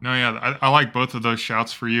mine. No, yeah, I like both of those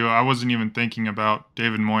shouts for you. I wasn't even thinking about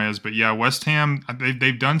David Moyes, but yeah, West Ham,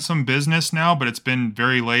 they've done some business now, but it's been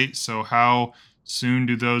very late. So how soon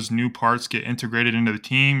do those new parts get integrated into the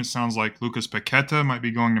team? It sounds like Lucas Paqueta might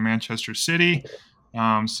be going to Manchester City.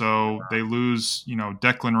 So they lose,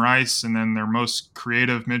 Declan Rice, and then their most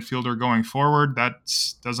creative midfielder going forward. That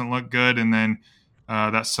doesn't look good. And then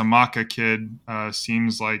that Samaka kid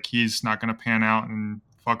seems like he's not going to pan out and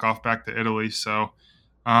fuck off back to Italy. So,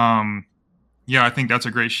 I think that's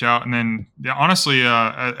a great shout. And then, honestly,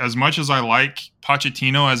 as much as I like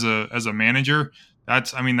Pochettino as a manager,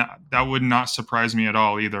 that would not surprise me at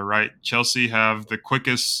all either, right? Chelsea have the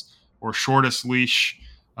quickest or shortest leash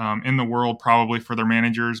in the world, probably, for their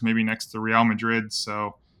managers, maybe next to Real Madrid.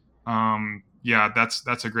 So, yeah,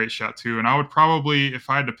 that's a great shot too. And I would probably, if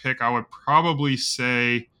I had to pick, I would probably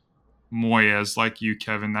say Moyes, like you,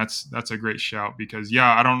 Kevin. That's a great shout because,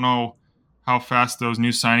 yeah, I don't know how fast those new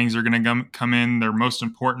signings are going to come in. Their most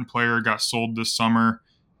important player got sold this summer.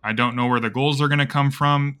 I don't know where the goals are going to come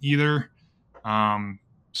from either.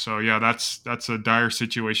 So yeah, that's a dire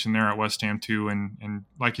situation there at West Ham too, and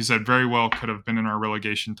like you said, very well could have been in our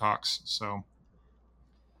relegation talks. So,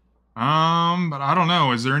 but I don't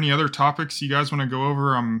know. Is there any other topics you guys want to go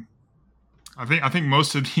over? I think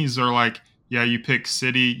most of these are like, yeah, you pick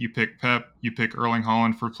City, you pick Pep, you pick Erling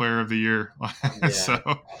Haaland for Player of the Year. Yeah.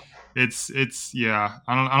 So it's yeah.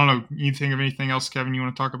 I don't know. You think of anything else, Kevin? You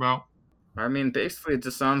want to talk about? I mean, basically, it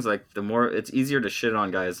just sounds like the more it's easier to shit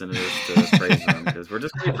on guys than it is to praise them because we're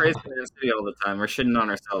just really praising Man City all the time. We're shitting on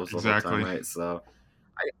ourselves all the time, right? So,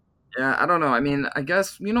 I don't know. I mean, I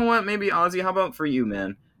guess you know what? Maybe Ozzy. How about for you,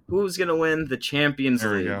 man? Who's gonna win the Champions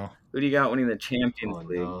There we League? go. Who do you got winning the Champions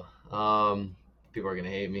League? No. People are gonna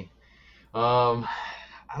hate me. I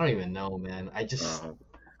don't even know, man.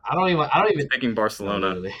 I don't even picking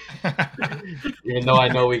Barcelona. No, even though I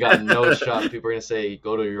know we got no shot, people are gonna say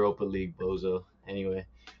go to Europa League, bozo. Anyway,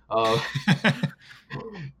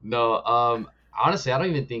 no. Honestly, I don't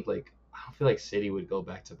even think I don't feel like City would go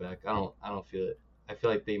back to back. I don't feel it. I feel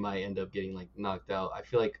like they might end up getting knocked out. I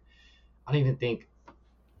feel like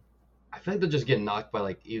they'll just get knocked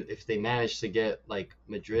by if they manage to get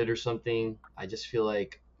Madrid or something. I just feel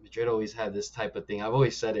like Madrid always have this type of thing. I've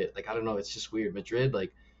always said it. I don't know. It's just weird. Madrid,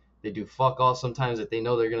 they do fuck all sometimes if they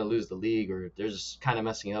know they're going to lose the league or they're just kind of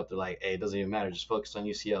messing it up. They're like, hey, it doesn't even matter. Just focus on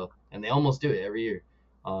UCL. And they almost do it every year,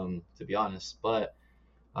 to be honest. But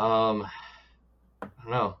I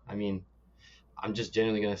don't know. I mean, I'm just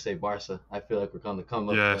genuinely going to say Barca. I feel like we're on the come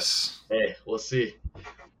up. Yes. But, hey, we'll see.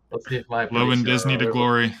 Let's see if my Low in Disney to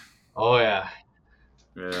glory. Oh, yeah.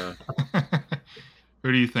 Yeah.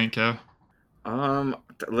 Who do you think, Kev?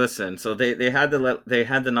 Listen. So they had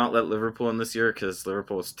to not let Liverpool in this year because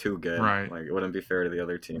Liverpool was too good. Right. It wouldn't be fair to the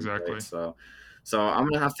other team. Exactly. Right? So I'm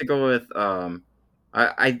gonna have to go with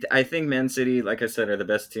I think Man City, like I said, are the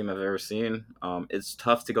best team I've ever seen. It's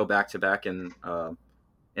tough to go back to back in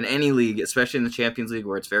any league, especially in the Champions League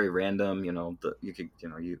where it's very random.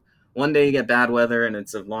 You one day you get bad weather and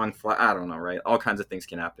it's a long flight. I don't know, right? All kinds of things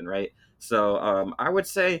can happen, right? So I would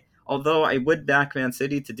say, although I would back Man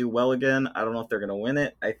City to do well again, I don't know if they're going to win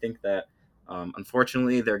it. I think that,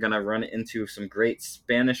 unfortunately, they're going to run into some great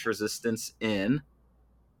Spanish resistance in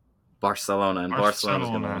Barcelona, and Barcelona's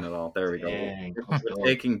going to win it all. There we go. We're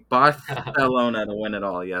taking Barcelona to win it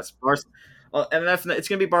all, yes. And it's going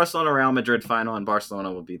to be Barcelona-Real Madrid final, and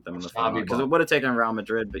Barcelona will beat them in the final. Because it would have taken Real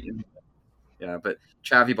Madrid, but but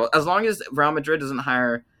Xavi, as long as Real Madrid doesn't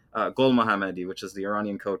hire Gol Mohammadi, which is the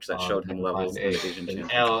Iranian coach that showed him levels in the Asian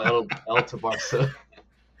Championship. L to Barca.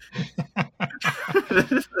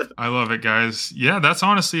 I love it, guys. Yeah, that's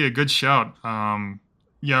honestly a good shout.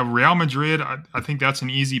 Real Madrid, I think that's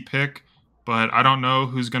an easy pick, but I don't know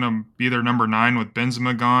who's going to be their number 9 with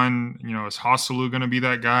Benzema gone. Is Joselu going to be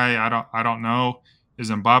that guy? I don't know.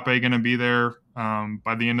 Is Mbappe going to be there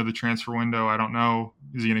by the end of the transfer window? I don't know.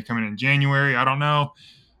 Is he going to come in January? I don't know.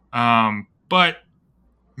 But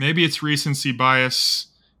maybe it's recency bias.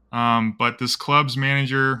 But this club's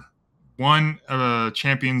manager won a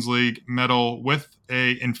Champions League medal with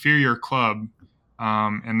a inferior club,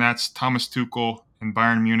 and that's Thomas Tuchel in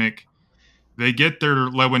Bayern Munich. They get their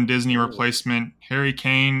Lewandowski replacement, Harry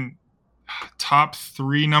Kane, top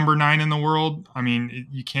 3 number 9 in the world. I mean,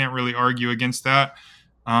 you can't really argue against that.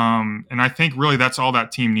 And I think really that's all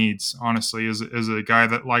that team needs, honestly, is a guy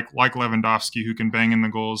that like Lewandowski who can bang in the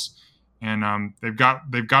goals. And they've got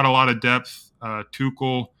a lot of depth.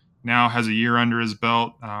 Tuchel now has a year under his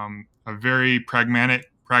belt. A very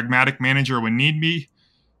pragmatic manager when need be.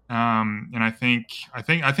 And I think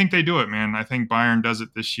they do it, man. I think Bayern does it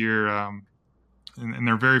this year. And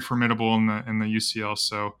they're very formidable in the UCL.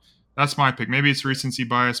 So that's my pick. Maybe it's recency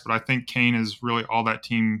bias, but I think Kane is really all that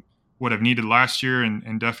team would have needed last year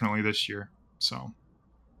and definitely this year. So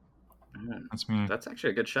that's me. That's actually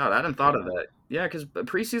a good shot. I hadn't thought of that. Yeah, because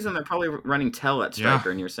preseason they're probably running Tell at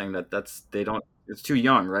striker, and you're saying it's too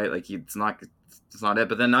young, right? It's not it.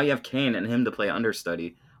 But then now you have Kane and him to play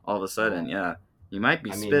understudy. All of a sudden, you might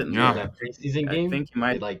be spitting. Yeah, that preseason game. I think you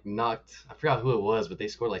might knocked. I forgot who it was, but they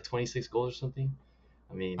scored 26 goals or something.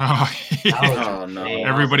 I mean, no!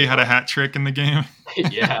 Everybody had a hat trick in the game.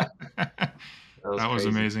 Yeah, that was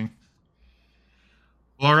amazing.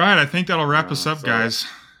 Well, all right. I think that'll wrap us up, So guys.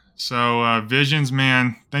 So, Visionz,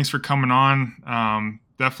 man, thanks for coming on.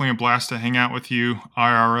 Definitely a blast to hang out with you,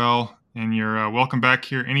 IRL, and you're welcome back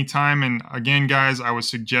here anytime. And again, guys, I would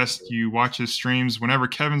suggest you watch his streams whenever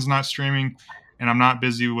Kevin's not streaming and I'm not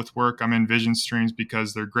busy with work. I'm in Visionz streams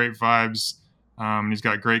because they're great vibes. He's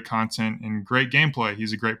got great content and great gameplay.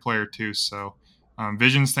 He's a great player too. So,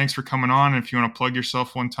 Visionz, thanks for coming on. And if you want to plug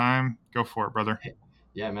yourself one time, go for it, brother.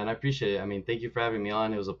 Yeah, man, I appreciate it. I mean, thank you for having me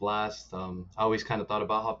on. It was a blast. I always kind of thought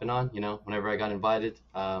about hopping on, whenever I got invited.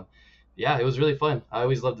 Yeah, it was really fun. I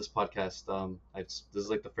always loved this podcast. This is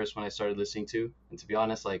like the first one I started listening to, and to be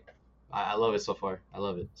honest, like I love it so far. I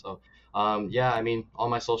love it. So, yeah, I mean, all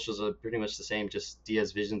my socials are pretty much the same, just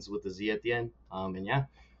DSVisionz with the Z at the end. And yeah,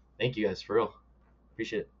 thank you guys for real.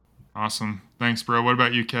 Appreciate it. Awesome. Thanks, bro. What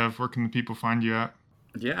about you, Kev? Where can the people find you at?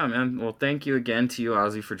 Yeah, man. Well, thank you again to you,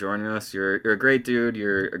 Ozzy, for joining us. You're a great dude.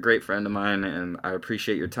 You're a great friend of mine, and I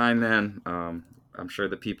appreciate your time, man. I'm sure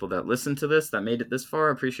the people that listen to this, that made it this far,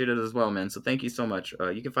 appreciate it as well, man. So thank you so much.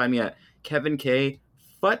 You can find me at Kevin K.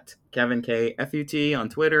 FUT, Kevin K. FUT on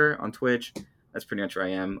Twitter, on Twitch. That's pretty much where I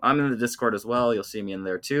am. I'm in the Discord as well. You'll see me in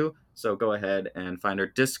there too. So go ahead and find our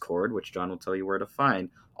Discord, which John will tell you where to find.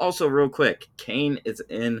 Also, real quick, Kane is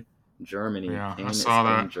in Germany. Yeah, Kane I saw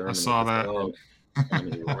that. I saw that.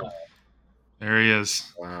 There he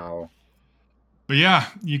is. Wow. But yeah,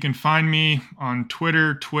 you can find me on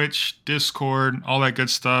Twitter, Twitch, Discord, all that good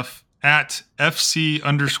stuff at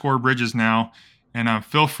FC_Bridges now. And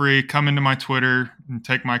feel free, come into my Twitter and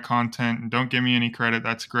take my content. And don't give me any credit.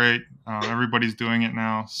 That's great. Everybody's doing it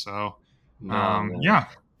now. So, yeah.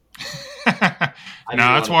 No,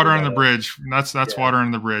 that's water on the bridge. That's water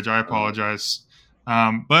on the bridge. I apologize.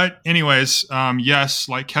 But anyways, yes,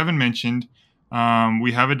 like Kevin mentioned,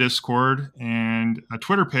 we have a Discord and a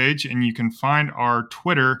Twitter page, and you can find our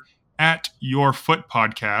Twitter at Your Foot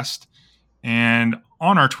Podcast. And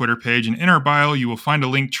on our Twitter page and in our bio, you will find a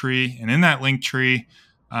link tree. And in that link tree,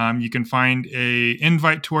 you can find a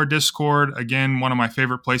invite to our Discord. Again, one of my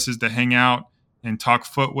favorite places to hang out and talk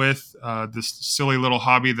foot with. This silly little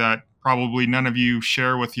hobby that probably none of you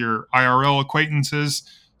share with your IRL acquaintances.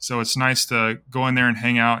 So it's nice to go in there and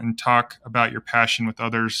hang out and talk about your passion with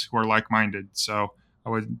others who are like-minded. So I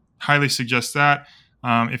would highly suggest that.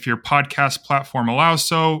 If your podcast platform allows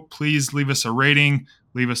so, please leave us a rating,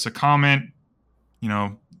 leave us a comment,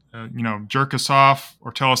 jerk us off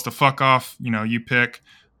or tell us to fuck off, you pick.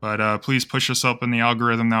 But please push us up in the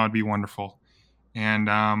algorithm. That would be wonderful. And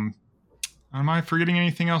am I forgetting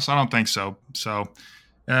anything else? I don't think so. So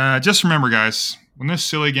just remember, guys, when this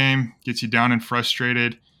silly game gets you down and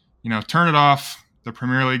frustrated, turn it off. The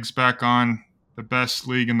Premier League's back on, the best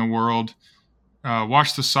league in the world.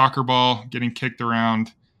 Watch the soccer ball getting kicked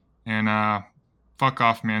around, and fuck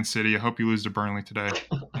off, Man City. I hope you lose to Burnley today.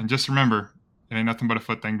 And just remember, it ain't nothing but a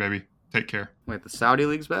foot thing, baby. Take care. Wait, the Saudi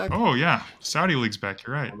League's back? Oh, yeah. Saudi League's back.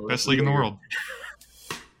 You're right. Best league in the world.